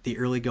in the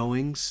early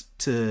goings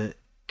to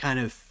kind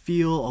of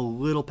feel a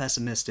little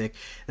pessimistic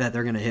that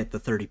they're going to hit the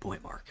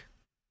 30-point mark.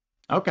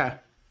 Okay.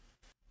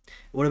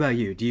 What about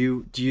you? Do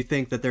you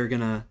think that they're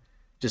going to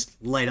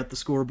just light up the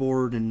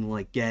scoreboard and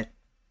like get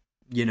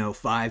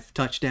 5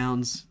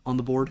 touchdowns on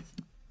the board?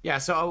 Yeah,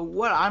 so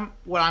what I'm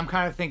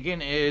kind of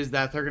thinking is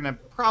that they're going to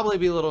probably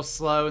be a little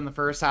slow in the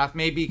first half,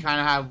 maybe kind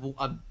of have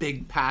a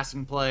big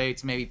passing play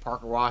to maybe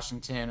Parker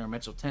Washington or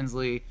Mitchell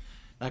Tinsley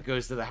that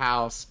goes to the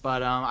house.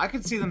 But I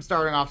could see them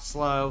starting off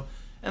slow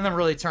and then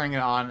really turning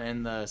it on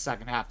in the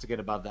second half to get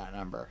above that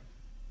number.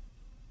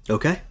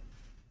 Okay.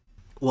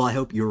 Well, I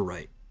hope you're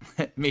right.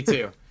 Me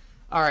too.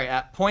 All right,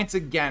 at points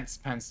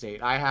against Penn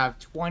State, I have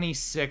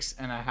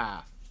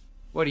 26.5.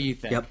 What do you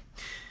think? Yep.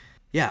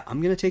 Yeah, I'm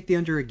going to take the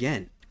under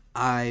again.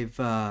 I've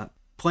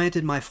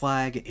planted my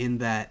flag in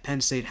that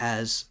Penn State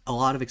has a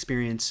lot of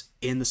experience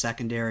in the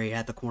secondary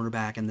at the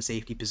cornerback and the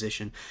safety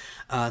position.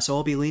 So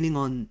I'll be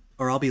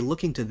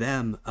looking to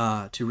them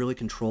to really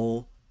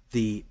control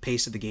the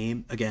pace of the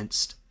game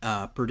against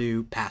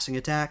Purdue passing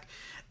attack.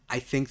 I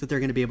think that they're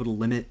going to be able to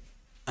limit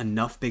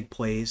enough big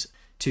plays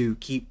to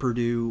keep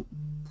Purdue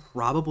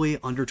probably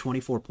under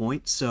 24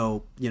 points.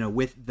 So,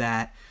 with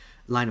that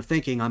line of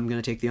thinking, I'm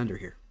going to take the under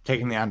here.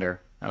 Taking the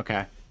under.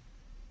 Okay.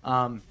 So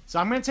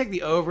I'm going to take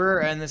the over,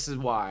 and this is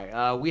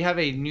why. We have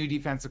a new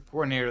defensive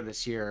coordinator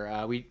this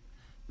year.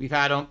 We've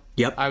had,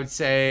 Yep. I would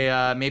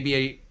say,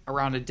 maybe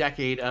around a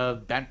decade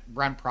of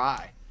Brent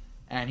Pry,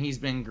 and he's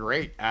been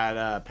great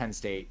at Penn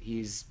State.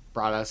 He's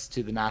brought us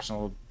to the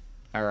national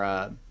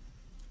or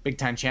Big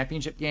Ten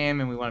championship game,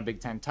 and we won a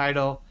Big Ten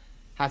title.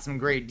 Had some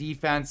great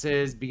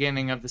defenses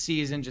beginning of the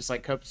season, just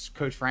like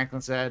Coach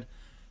Franklin said,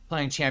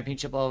 playing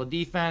championship level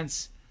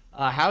defense.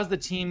 How's the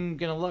team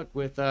going to look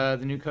with the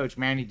new coach,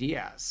 Manny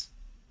Diaz?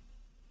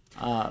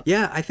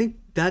 Yeah, I think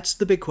that's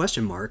the big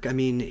question mark. I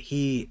mean,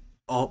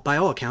 by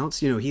all accounts,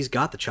 he's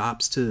got the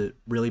chops to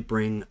really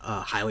bring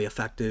a highly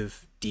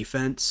effective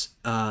defense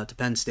to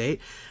Penn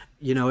State.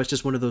 It's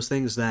just one of those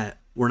things that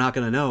we're not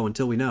going to know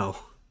until we know.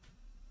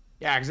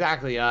 Yeah,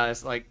 exactly.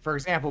 It's like, for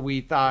example,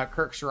 we thought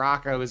Kirk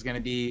Ciarrocca was going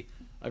to be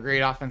a great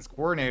offense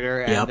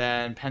coordinator, and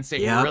then Penn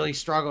State really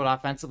struggled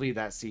offensively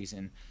that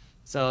season.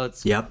 So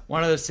it's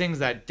one of those things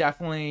that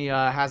definitely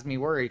has me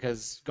worried,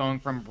 because going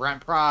from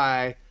Brent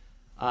Pry,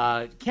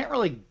 can't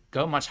really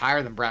go much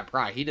higher than Brent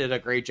Pry. He did a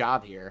great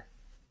job here.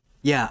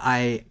 Yeah,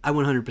 I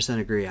 100%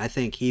 agree. I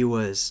think he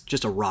was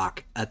just a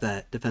rock at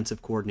that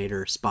defensive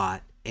coordinator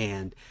spot,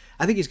 and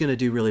I think he's going to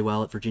do really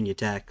well at Virginia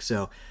Tech.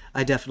 So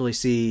I definitely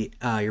see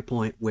your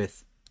point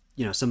with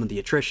some of the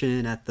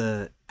attrition at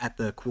the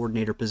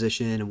coordinator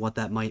position and what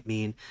that might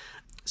mean.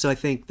 So I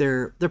think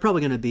they're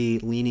probably going to be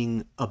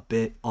leaning a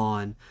bit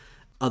on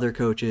other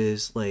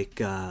coaches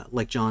like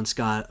John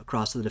Scott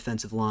across the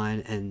defensive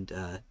line,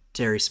 and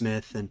Terry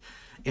Smith and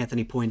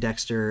Anthony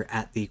Poindexter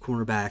at the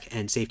cornerback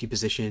and safety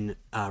position,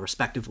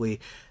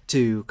 respectively,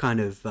 to kind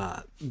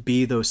of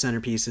be those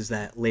centerpieces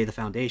that lay the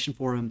foundation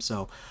for him.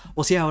 So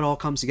we'll see how it all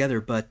comes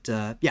together. But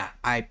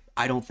I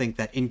don't think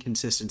that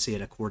inconsistency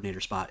at a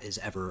coordinator spot is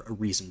ever a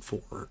reason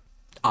for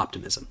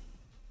optimism.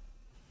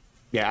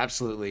 Yeah,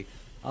 absolutely.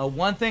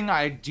 One thing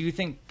I do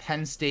think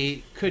Penn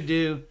State could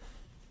do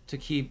to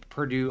keep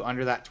Purdue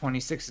under that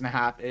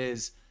 26.5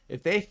 is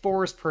if they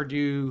force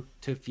Purdue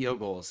to field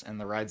goals in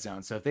the red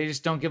zone. So if they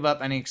just don't give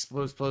up any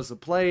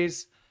explosive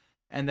plays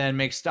and then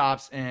make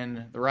stops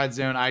in the red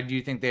zone, I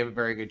do think they have a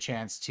very good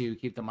chance to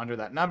keep them under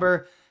that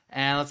number.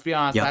 And let's be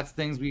honest, that's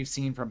things we've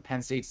seen from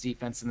Penn State's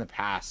defense in the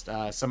past.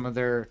 Some of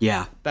their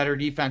better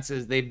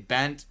defenses, they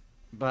bent,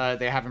 but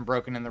they haven't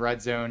broken in the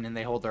red zone, and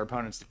they hold their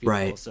opponents to field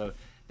goals. So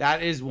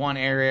that is one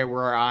area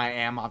where I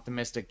am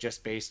optimistic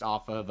just based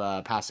off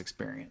of past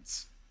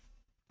experience.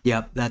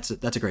 Yep, that's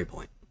a great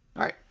point.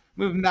 All right.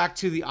 Moving back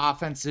to the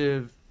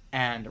offensive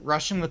end,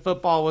 rushing the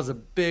football was a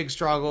big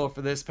struggle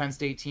for this Penn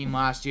State team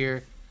last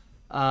year.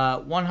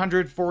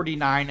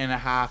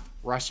 149.5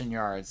 rushing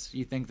yards.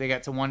 You think they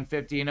get to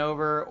 150 and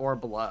over or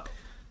below?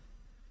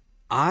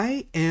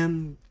 I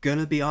am going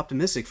to be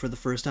optimistic for the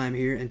first time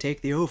here and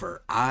take the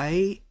over.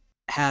 I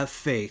have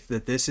faith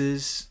that this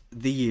is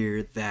the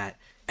year that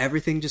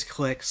everything just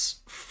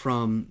clicks,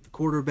 from the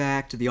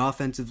quarterback to the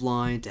offensive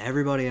line to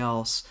everybody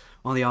else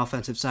on the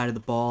offensive side of the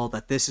ball,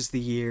 that this is the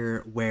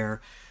year where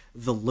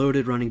the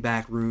loaded running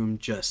back room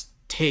just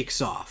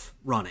takes off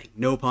running,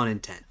 no pun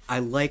intended. I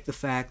like the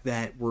fact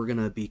that we're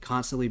going to be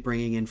constantly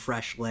bringing in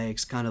fresh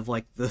legs, kind of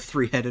like the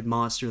three-headed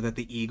monster that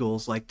the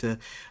Eagles like to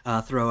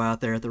throw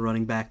out there at the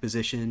running back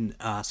position.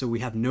 So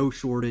we have no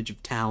shortage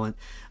of talent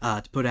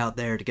to put out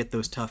there to get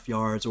those tough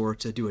yards or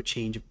to do a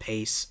change of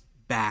pace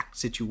back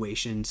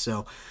situation.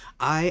 So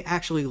I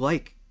actually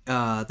like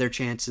their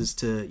chances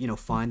to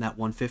find that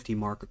 150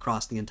 mark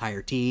across the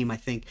entire team. I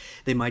think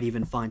they might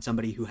even find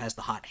somebody who has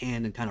the hot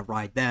hand and kind of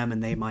ride them,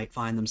 and they might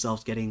find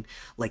themselves getting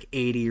like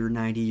 80 or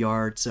 90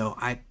 yards. So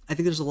I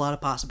think there's a lot of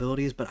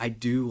possibilities, but I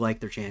do like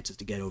their chances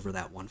to get over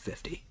that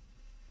 150.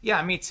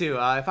 Yeah, me too.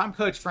 If I'm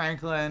Coach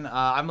Franklin,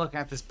 I'm looking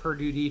at this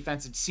Purdue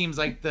defense. It seems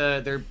like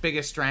their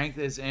biggest strength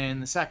is in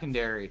the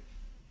secondary.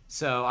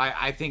 So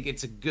I think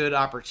it's a good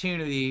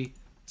opportunity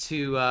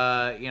to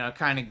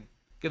kind of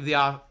give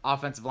the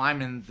offensive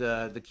lineman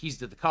the keys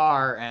to the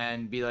car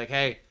and be like,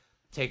 hey,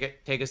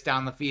 take us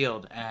down the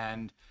field,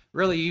 and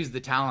really use the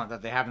talent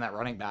that they have in that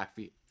running back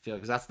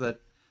field, because that's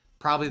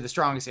probably the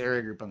strongest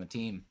area group on the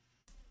team.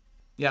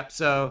 Yep,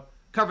 so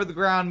cover the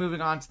ground,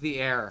 moving on to the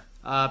air.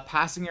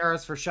 Passing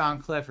yards for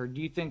Sean Clifford.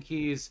 Do you think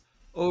he's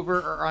over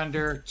or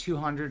under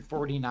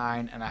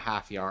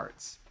 249.5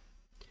 yards?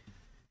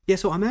 Yeah,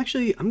 so I'm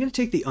going to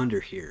take the under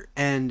here.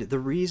 And the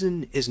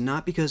reason is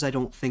not because I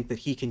don't think that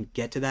he can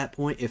get to that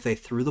point if they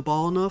threw the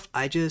ball enough.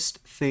 I just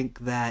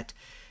think that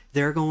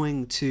they're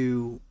going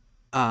to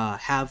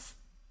have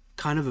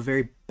kind of a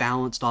very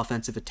balanced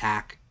offensive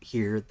attack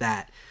here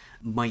that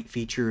might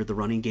feature the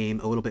running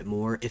game a little bit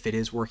more if it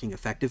is working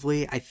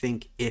effectively. I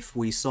think if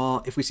we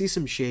see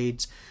some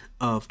shades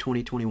of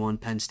 2021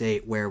 Penn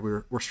State where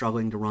we're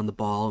struggling to run the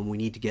ball and we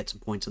need to get some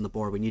points on the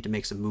board, we need to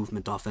make some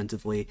movement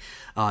offensively,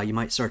 you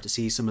might start to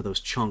see some of those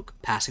chunk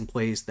passing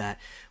plays that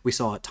we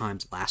saw at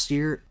times last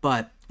year.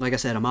 But like I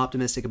said, I'm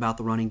optimistic about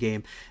the running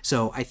game,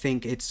 so I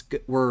think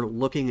we're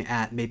looking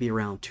at maybe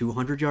around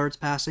 200 yards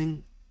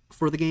passing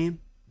for the game.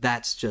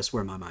 That's just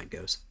where my mind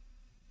goes.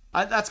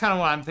 That's kind of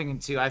what I'm thinking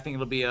too. I think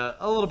it'll be a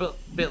little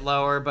bit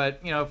lower,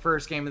 but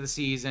first game of the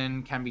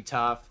season can be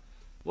tough.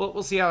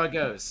 We'll see how it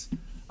goes.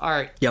 All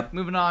right. Yep.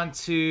 Moving on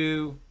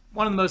to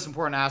one of the most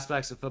important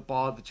aspects of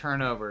football, the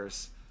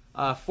turnovers.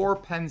 For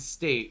Penn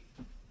State,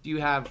 do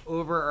you have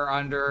over or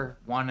under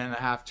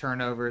 1.5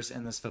 turnovers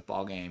in this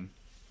football game?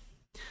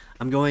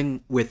 I'm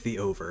going with the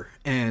over,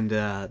 and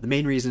the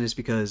main reason is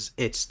because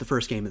it's the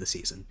first game of the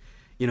season.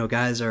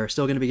 Guys are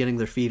still going to be getting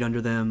their feet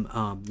under them.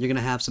 You're going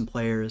to have some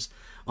players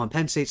on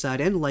Penn State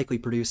side and likely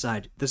Purdue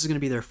side. This is going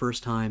to be their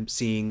first time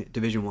seeing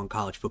Division I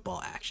college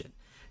football action.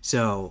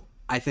 So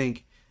I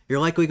think you're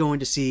likely going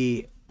to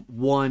see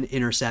one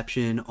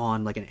interception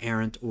on like an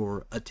errant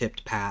or a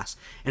tipped pass,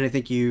 and I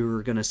think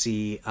you're going to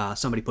see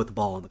somebody put the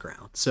ball on the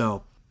ground.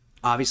 So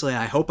obviously,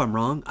 I hope I'm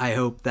wrong. I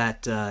hope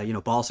that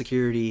ball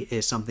security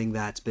is something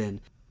that's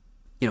been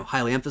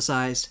highly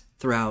emphasized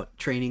throughout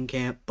training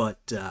camp,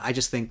 but I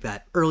just think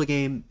that early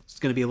game is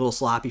going to be a little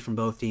sloppy from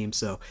both teams,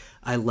 so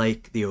I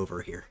like the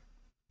over here.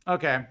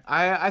 Okay,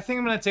 I think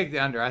I'm going to take the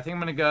under. I think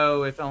I'm going to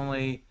go with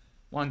only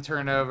one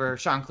turnover.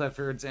 Sean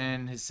Clifford's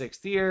in his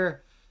 6th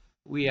year.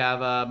 We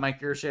have Mike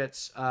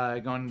Yurshitz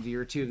going into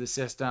year 2 of the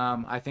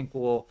system. I think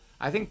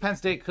Penn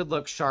State could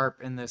look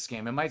sharp in this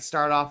game. It might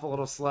start off a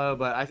little slow,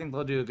 but I think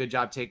they'll do a good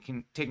job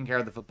taking care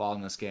of the football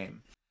in this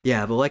game.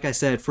 Yeah, but like I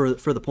said, for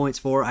the points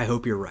for, I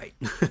hope you're right.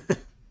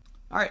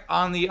 All right,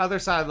 on the other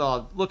side of the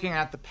ball, looking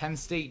at the Penn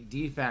State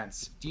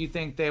defense, do you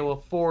think they will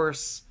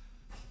force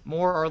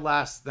more or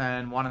less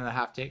than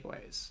 1.5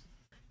 takeaways?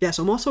 Yeah,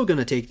 so I'm also going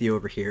to take the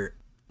over here.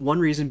 One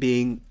reason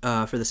being,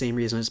 for the same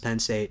reason as Penn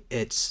State,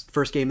 it's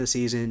first game of the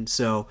season,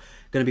 so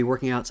going to be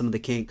working out some of the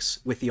kinks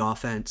with the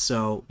offense.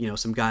 So,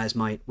 some guys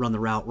might run the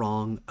route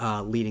wrong,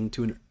 leading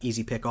to an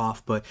easy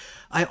pickoff. But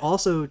I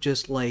also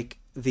just like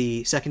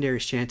the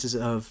secondary's chances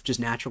of just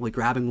naturally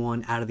grabbing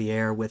one out of the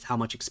air with how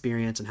much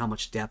experience and how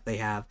much depth they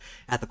have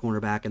at the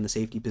cornerback and the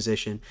safety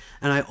position.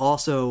 And I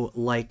also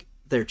like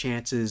their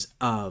chances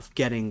of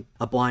getting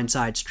a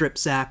blindside strip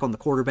sack on the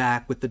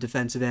quarterback with the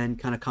defensive end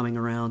kind of coming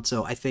around.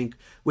 So I think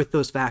with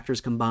those factors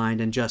combined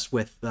and just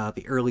with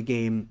the early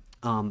game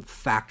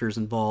factors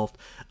involved,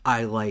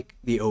 I like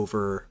the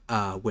over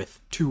with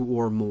 2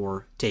 or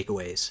more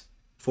takeaways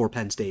for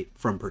Penn State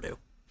from Purdue.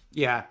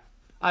 Yeah.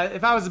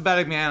 If I was a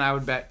betting man, I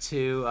would bet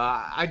 2.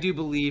 I do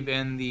believe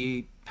in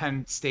the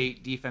Penn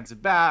State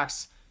defensive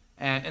backs.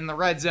 And in the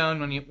red zone,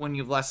 when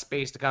you have less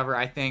space to cover,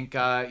 I think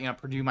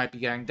Purdue might be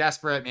getting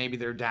desperate. Maybe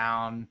they're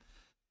down,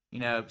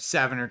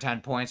 7 or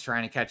 10 points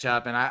trying to catch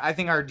up. And I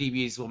think our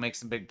DBs will make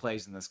some big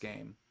plays in this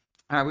game.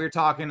 All right, we were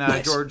talking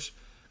nice. George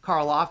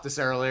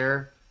Karlaftis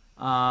earlier.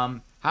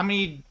 How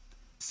many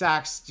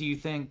sacks do you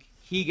think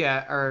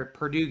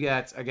Purdue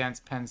gets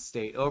against Penn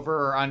State?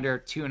 Over or under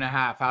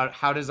 2.5?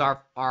 How does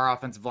our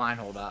offensive line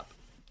hold up?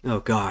 Oh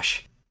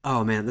gosh.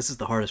 Oh man, this is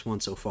the hardest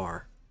one so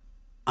far.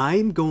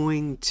 I'm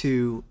going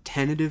to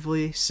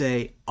tentatively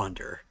say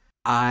under.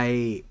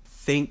 I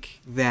think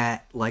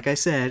that, like I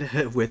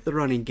said, with the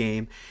running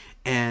game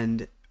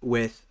and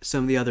with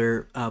some of the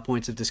other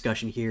points of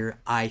discussion here,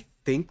 I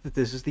think that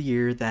this is the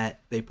year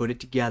that they put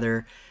it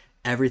together.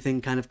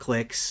 Everything kind of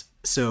clicks.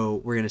 So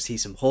we're going to see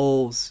some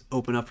holes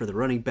open up for the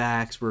running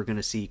backs. We're going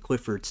to see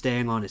Clifford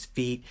staying on his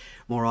feet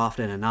more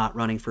often and not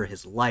running for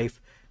his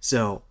life.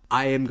 So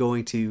I am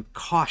going to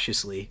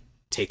cautiously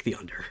take the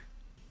under.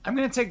 I'm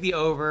going to take the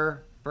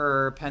over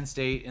for Penn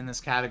State in this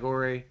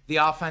category. The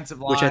offensive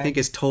line, which I think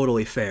is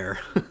totally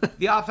fair.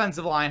 The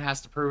offensive line has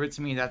to prove it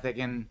to me that they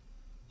can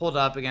hold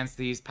up against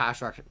these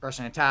pass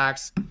rushing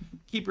attacks.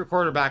 Keep your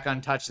quarterback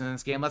untouched in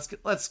this game.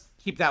 Let's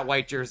keep that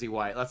white jersey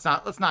white. Let's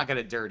not get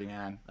it dirty,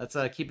 man. Let's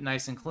keep it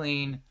nice and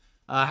clean.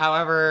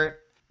 However,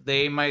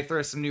 they might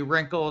throw some new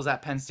wrinkles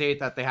at Penn State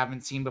that they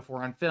haven't seen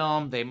before on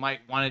film. They might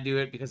want to do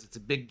it because it's a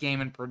big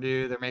game in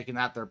Purdue. They're making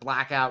that their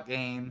blackout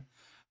game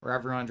where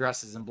everyone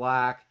dresses in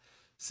black.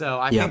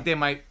 So I think they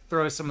might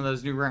throw some of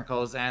those new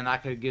wrinkles, and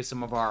that could give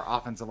some of our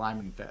offensive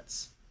linemen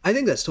fits. I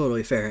think that's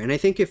totally fair. And I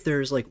think if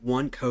there's like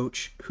one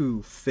coach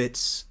who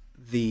fits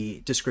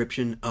the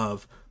description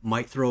of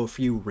might throw a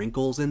few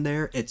wrinkles in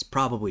there, it's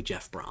probably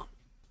Jeff Brom.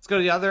 Let's go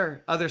to the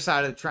other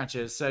side of the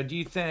trenches. So do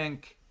you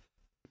think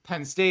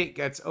Penn State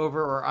gets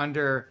over or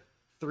under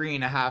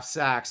 3.5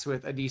 sacks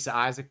with Adisa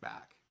Isaac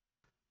back?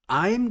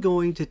 I'm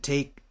going to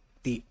take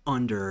the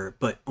under,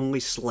 but only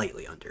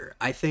slightly under.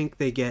 I think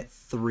they get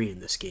 3 in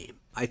this game.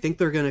 I think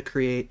they're going to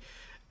create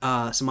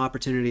some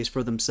opportunities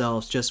for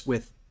themselves just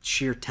with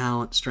sheer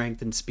talent,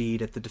 strength, and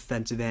speed at the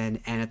defensive end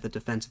and at the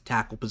defensive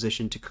tackle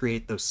position to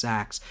create those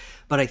sacks.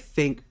 But I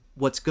think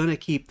what's going to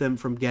keep them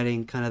from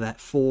getting kind of that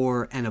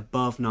 4 and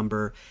above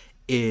number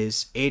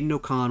is Aiden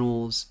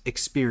O'Connell's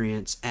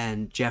experience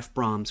and Jeff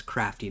Brom's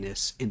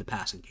craftiness in the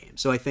passing game.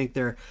 So I think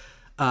they're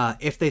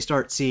if they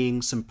start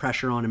seeing some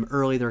pressure on him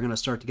early, they're going to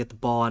start to get the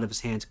ball out of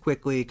his hands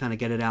quickly, kind of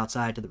get it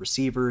outside to the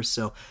receivers.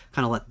 So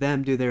kind of let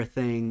them do their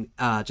thing,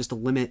 just to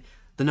limit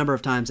the number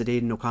of times that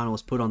Aiden O'Connell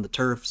is put on the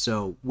turf.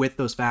 So with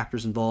those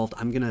factors involved,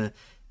 I'm going to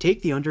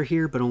take the under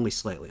here, but only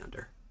slightly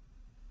under.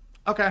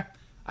 Okay.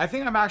 I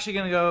think I'm actually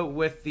going to go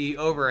with the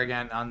over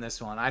again on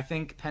this one. I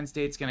think Penn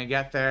State's going to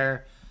get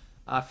there.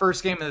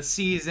 First game of the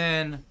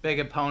season, big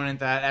opponent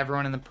that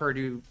everyone in the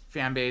Purdue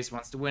fan base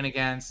wants to win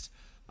against.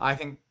 I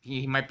think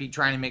he might be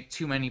trying to make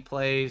too many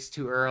plays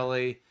too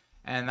early,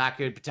 and that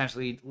could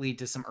potentially lead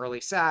to some early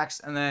sacks.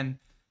 And then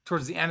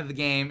towards the end of the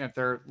game, if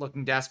they're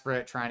looking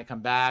desperate, trying to come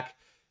back,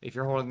 if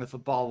you're holding the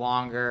football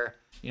longer,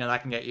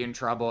 that can get you in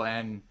trouble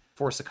and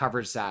force a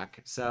coverage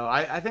sack. So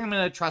I think I'm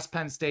going to trust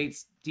Penn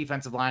State's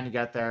defensive line to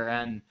get there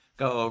and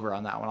go over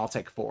on that one. I'll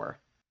take 4.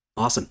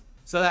 Awesome.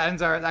 So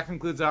that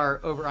concludes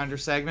our over-under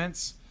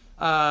segments.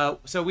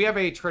 So we have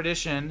a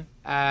tradition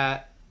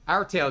at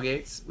our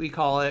tailgates, we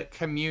call it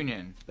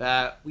communion,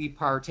 that we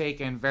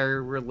partake in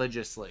very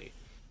religiously.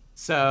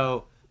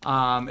 So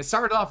it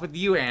started off with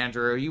you,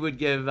 Andrew. You would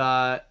give,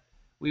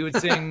 we would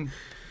sing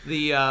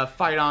the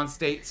Fight on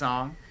State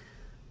song,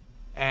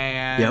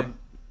 Yep. and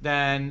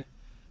then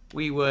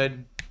we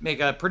would make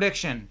a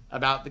prediction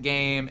about the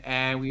game,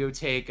 and we would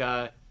take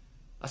a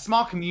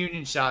small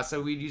communion shot. So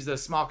we'd use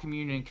those small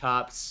communion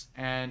cups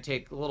and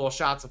take little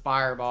shots of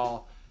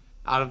Fireball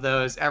out of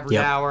those every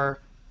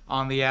hour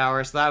on the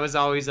hour. So that was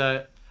always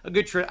a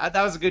good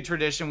that was a good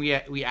tradition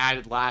we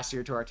added last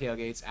year to our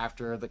tailgates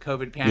after the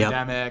COVID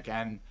pandemic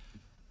and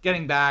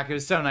getting back. It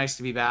was so nice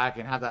to be back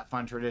and have that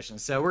fun tradition.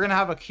 So we're gonna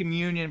have a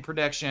communion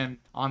prediction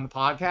on the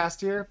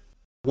podcast here.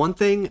 One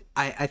thing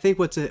I think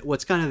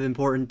what's kind of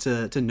important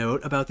to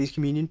note about these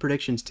communion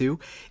predictions too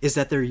is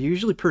that they're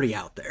usually pretty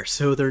out there.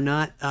 So they're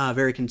not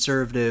very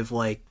conservative,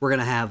 like we're going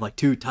to have like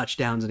 2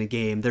 touchdowns in a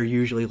game. They're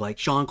usually like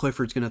Sean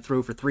Clifford's going to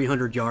throw for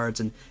 300 yards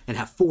and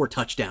have 4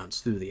 touchdowns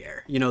through the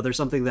air. You know, there's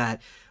something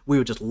that we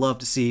would just love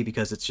to see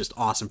because it's just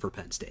awesome for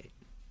Penn State.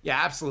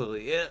 Yeah,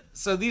 absolutely.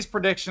 So these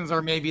predictions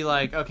are maybe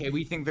like, okay,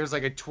 we think there's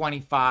like a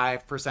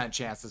 25%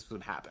 chance this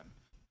would happen.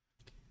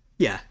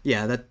 Yeah,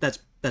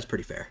 that's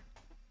pretty fair.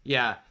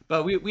 Yeah,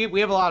 but we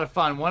have a lot of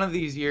fun. One of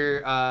these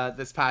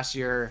this past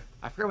year,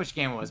 I forget which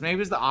game it was. Maybe it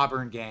was the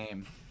Auburn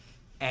game.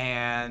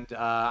 And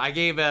I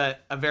gave a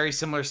very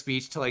similar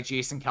speech to like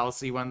Jason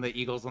Kelsey when the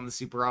Eagles won the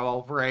Super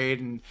Bowl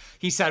parade. And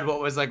he said what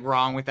was like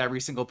wrong with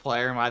every single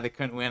player and why they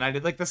couldn't win. I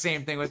did like the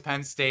same thing with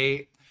Penn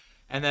State.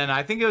 And then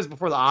I think it was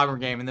before the Auburn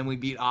game, and then we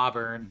beat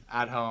Auburn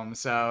at home.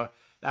 So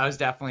that was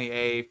definitely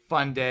a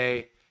fun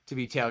day to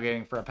be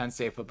tailgating for a Penn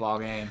State football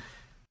game.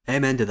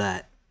 Amen to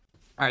that.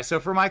 All right,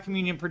 so for my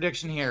communion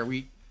prediction here,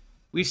 we've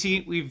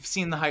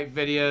seen the hype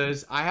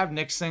videos. I have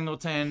Nick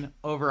Singleton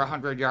over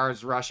 100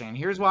 yards rushing.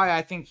 Here's why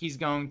I think he's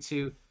going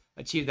to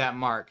achieve that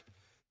mark.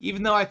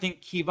 Even though I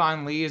think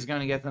Kevon Lee is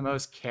going to get the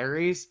most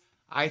carries,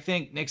 I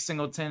think Nick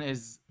Singleton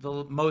is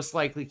the most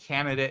likely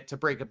candidate to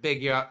break a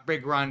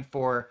big run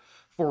for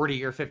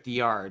 40 or 50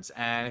 yards.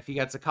 And if he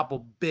gets a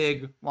couple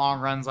big long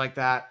runs like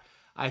that,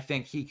 I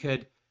think he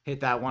could hit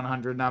that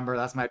 100 number.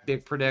 That's my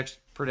big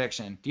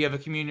prediction. Do you have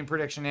a communion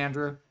prediction,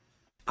 Andrew?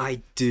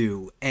 I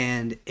do,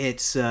 and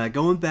it's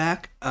going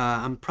back,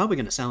 I'm probably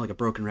going to sound like a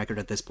broken record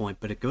at this point,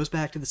 but it goes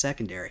back to the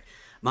secondary.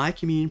 My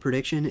communion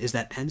prediction is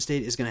that Penn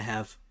State is going to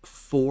have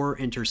 4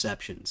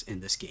 interceptions in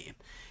this game,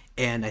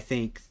 and I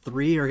think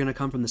 3 are going to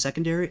come from the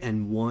secondary,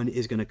 and 1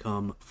 is going to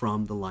come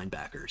from the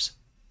linebackers.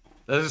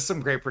 Those are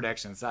some great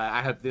predictions.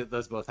 I hope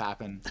those both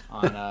happen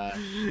on,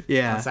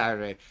 on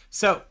Saturday.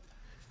 So,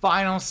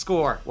 final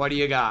score, what do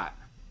you got?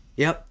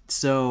 Yep,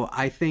 so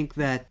I think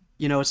that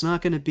it's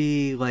not going to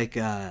be like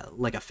a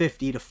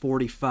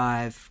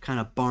 50-45 kind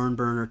of barn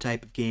burner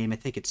type of game. I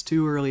think it's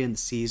too early in the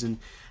season.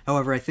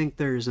 However, I think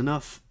there's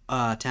enough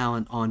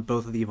talent on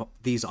both of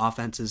these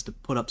offenses to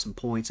put up some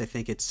points. I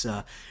think it's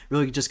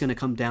really just going to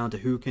come down to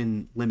who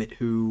can limit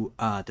who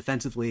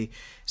defensively.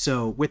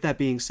 So with that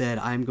being said,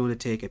 I'm going to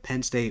take a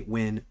Penn State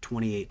win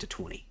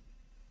 28-20.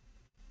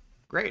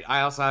 Great.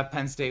 I also have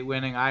Penn State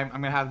winning. I'm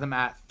going to have them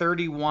at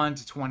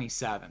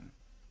 31-27.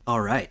 All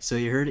right, so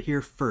you heard it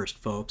here first,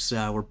 folks.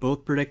 We're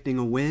both predicting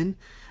a win,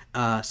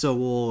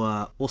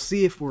 so we'll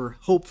see if we're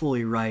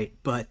hopefully right.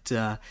 But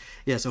so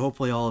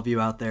hopefully all of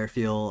you out there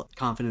feel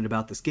confident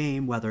about this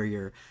game, whether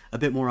you're a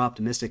bit more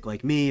optimistic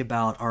like me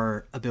about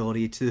our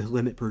ability to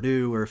limit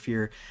Purdue, or if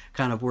you're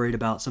kind of worried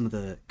about some of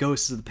the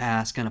ghosts of the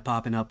past kind of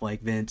popping up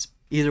like Vince.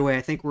 Either way,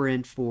 I think we're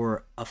in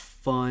for a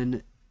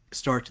fun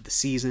start to the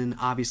season.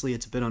 Obviously,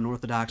 it's a bit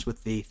unorthodox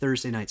with the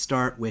Thursday night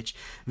start, which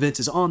Vince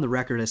is on the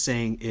record as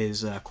saying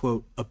is,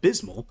 quote,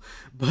 abysmal.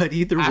 But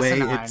either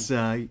way, it's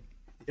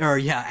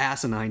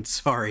asinine,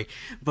 sorry.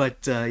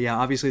 But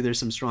obviously there's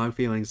some strong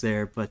feelings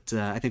there. But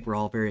I think we're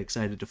all very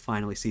excited to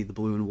finally see the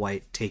blue and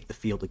white take the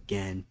field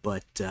again.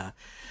 But so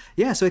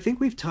I think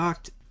we've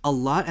talked a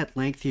lot at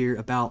length here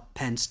about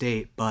Penn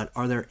State, but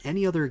are there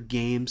any other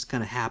games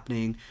kind of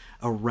happening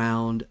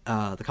around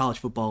the college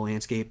football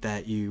landscape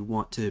that you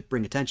want to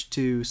bring attention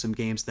to, some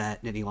games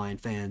that Nittany Lion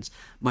fans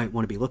might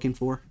want to be looking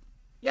for?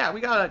 Yeah,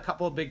 we got a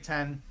couple of Big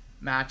Ten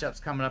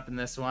matchups coming up in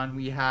this one.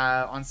 We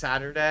have on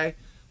Saturday,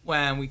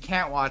 when we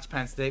can't watch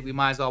Penn State, we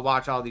might as well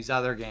watch all these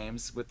other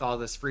games with all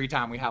this free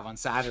time we have on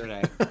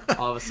Saturday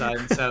all of a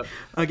sudden. So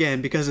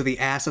again, because of the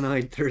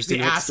asinine Thursday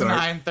night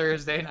start.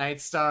 Thursday night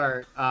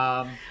start.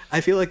 I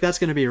feel like that's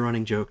going to be a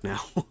running joke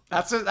now.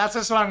 That's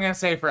just what I'm going to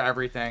say for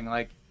everything.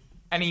 Like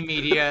any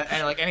media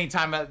and like any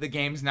time the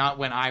game's not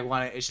when I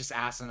want it, it's just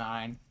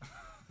asinine.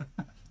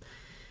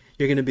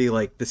 You're going to be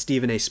like the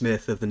Stephen A.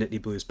 Smith of the Nittany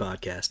Blues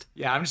podcast.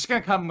 Yeah, I'm just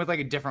going to come with like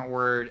a different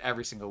word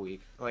every single week.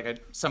 Like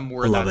some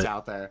word that's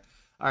out there.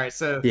 All right,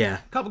 so a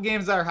couple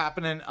games that are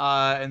happening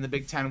in the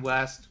Big Ten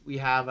West. We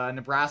have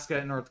Nebraska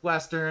and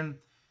Northwestern.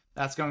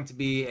 That's going to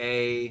be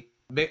a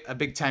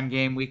Big Ten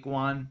game, week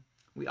 1.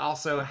 We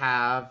also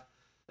have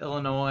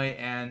Illinois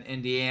and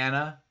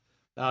Indiana.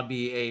 That'll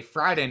be a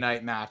Friday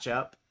night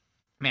matchup.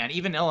 Man,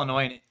 even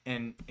Illinois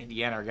and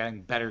Indiana are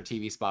getting better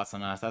TV spots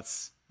than us.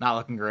 That's not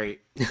looking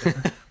great.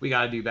 We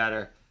got to do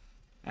better.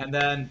 And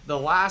then the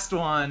last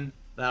one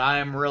that I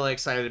am really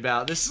excited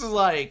about, this is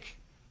like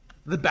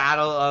the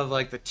battle of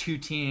like the two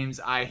teams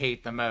I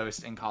hate the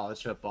most in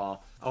college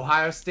football.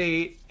 Ohio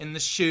State in the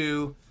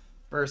shoe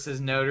versus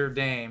Notre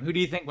Dame. Who do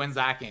you think wins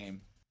that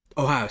game?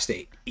 Ohio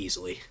State,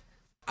 easily.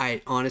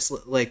 I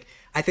honestly,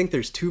 I think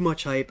there's too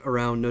much hype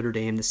around Notre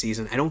Dame this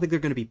season. I don't think they're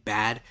going to be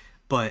bad,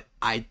 but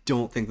I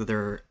don't think that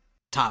they're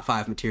top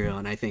 5 material,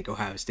 and I think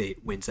Ohio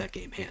State wins that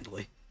game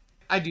handily.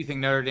 I do think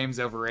Notre Dame's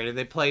overrated.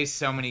 They play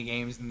so many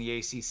games in the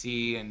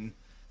ACC and,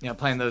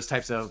 playing those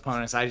types of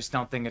opponents. I just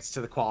don't think it's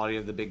to the quality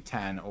of the Big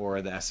Ten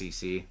or the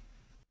SEC.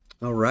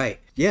 All right.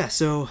 Yeah,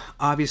 so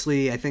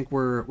obviously I think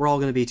we're all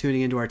going to be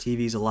tuning into our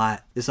TVs a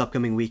lot this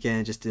upcoming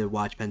weekend just to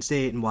watch Penn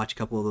State and watch a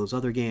couple of those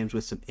other games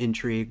with some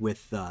intrigue,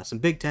 with some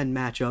Big Ten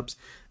matchups.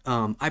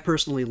 I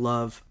personally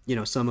love,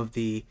 some of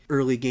the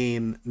early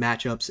game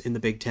matchups in the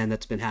Big Ten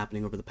that's been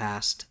happening over the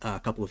past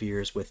couple of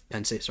years, with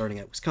Penn State starting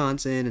at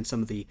Wisconsin and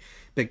some of the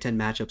Big Ten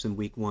matchups in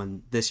Week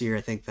 1 this year.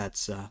 I think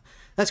that's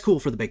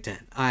cool for the Big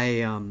Ten.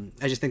 I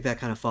just think that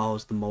kind of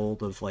follows the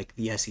mold of like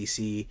the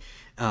SEC,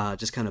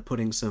 just kind of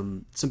putting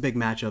some big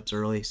matchups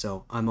early.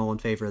 So I'm all in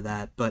favor of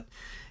that. But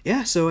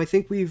yeah, so I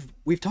think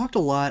we've talked a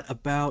lot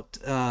about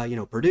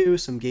Purdue,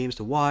 some games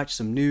to watch,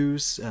 some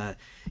news.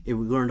 We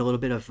learned a little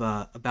bit of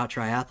about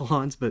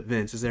triathlons. But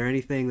Vince, is there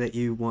anything that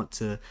you want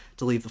to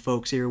leave the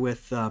folks here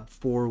with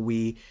before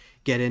we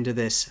get into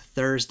this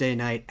Thursday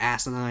night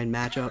asinine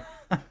matchup?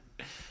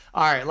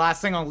 All right,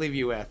 last thing I'll leave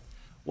you with.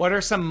 What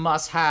are some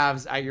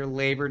must-haves at your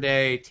Labor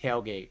Day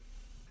tailgate?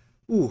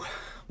 Ooh,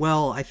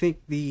 well, I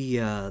think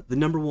the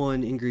number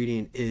one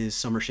ingredient is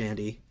summer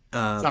shandy.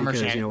 Summer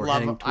because, shandy.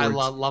 I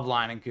love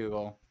Line and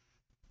Kugel.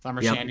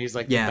 Summer shandy is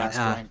like the best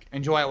drink.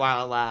 Enjoy it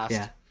while it lasts.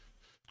 Yeah,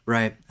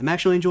 right. I'm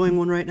actually enjoying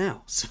one right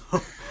now. So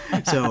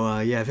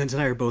yeah, Vince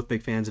and I are both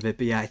big fans of it.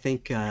 But yeah, I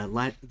think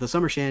the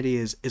summer shandy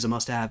is a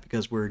must-have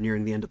because we're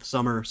nearing the end of the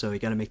summer, so you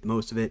got to make the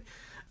most of it.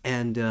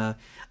 And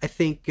I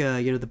think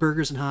the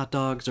burgers and hot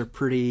dogs are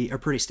pretty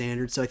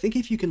standard. So I think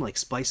if you can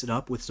spice it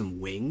up with some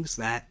wings,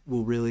 that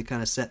will really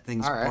kind of set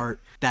things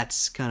apart.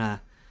 That's kind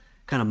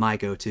of my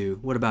go-to.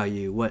 What about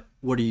you? What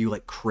are you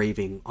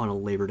craving on a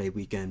Labor Day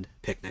weekend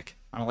picnic?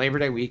 On a Labor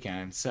Day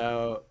weekend,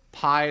 so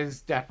pie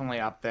is definitely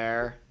up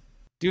there.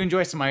 Do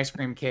enjoy some ice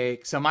cream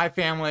cake. So my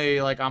family,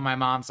 on my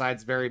mom's side,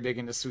 is very big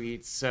into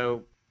sweets.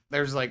 So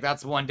there's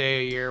that's one day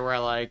a year where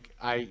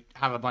I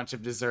have a bunch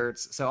of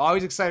desserts. So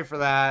always excited for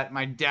that.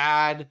 My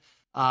dad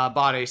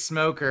bought a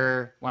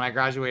smoker when I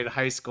graduated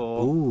high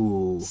school.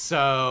 Ooh.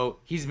 So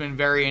he's been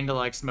very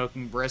into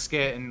smoking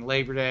brisket, and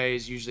Labor Day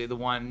is usually the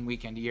one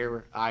weekend a year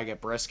where I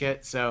get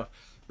brisket. So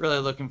really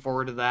looking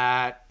forward to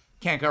that.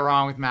 Can't go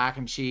wrong with mac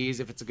and cheese.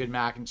 If it's a good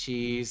mac and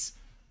cheese,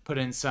 put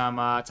in some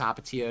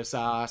Tapatio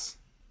sauce,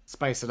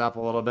 spice it up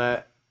a little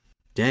bit.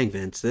 Dang,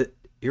 Vince,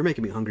 you're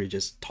making me hungry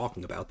just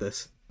talking about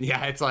this.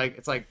 Yeah, it's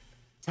like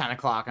 10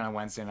 o'clock on a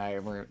Wednesday night,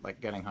 and we're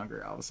getting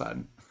hungry all of a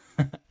sudden.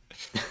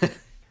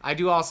 I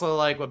do also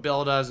like what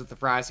Bill does with the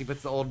fries. He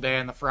puts the Old Bay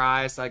in the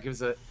fries, so that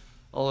gives it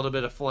a little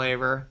bit of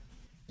flavor.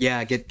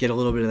 Yeah, get a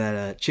little bit of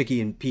that Chicky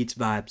and Pete's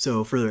vibe.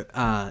 So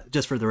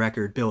just for the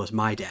record, Bill is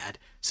my dad.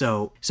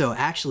 So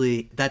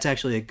actually, that's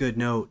actually a good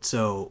note.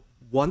 So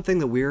one thing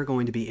that we're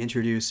going to be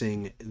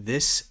introducing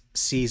this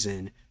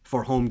season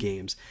for home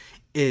games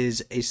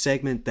is a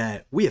segment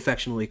that we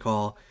affectionately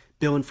call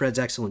Bill and Fred's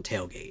Excellent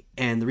Tailgate.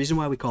 And the reason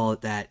why we call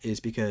it that is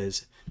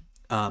because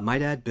my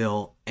dad,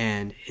 Bill,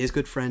 and his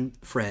good friend,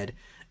 Fred,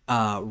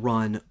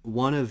 run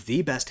one of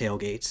the best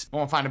tailgates.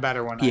 Won't find a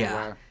better one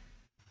anywhere.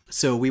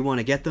 So we want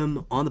to get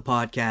them on the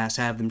podcast,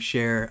 have them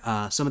share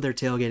some of their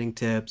tailgating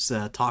tips,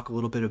 talk a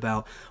little bit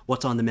about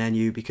what's on the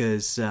menu,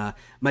 because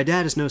my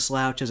dad is no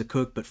slouch as a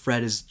cook, but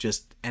Fred is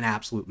just an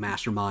absolute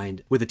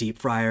mastermind with a deep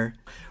fryer.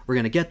 We're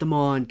going to get them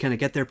on, kind of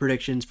get their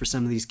predictions for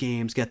some of these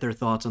games, get their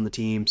thoughts on the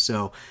team.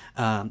 So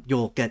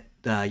you'll get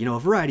a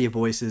variety of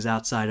voices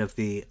outside of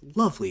the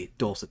lovely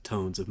dulcet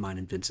tones of mine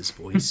and Vince's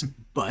voice.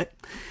 But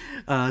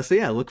so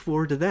yeah, look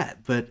forward to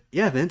that. But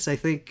yeah, Vince, I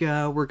think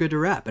we're good to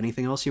wrap.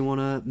 Anything else you want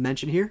to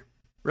mention here?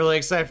 Really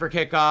excited for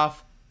kickoff.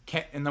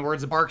 In the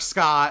words of Mark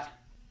Scott,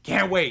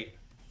 can't wait.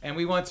 And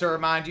we want to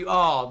remind you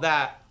all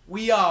that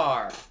we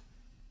are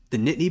the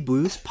Nittany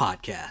Blues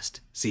Podcast.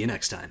 See you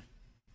next time.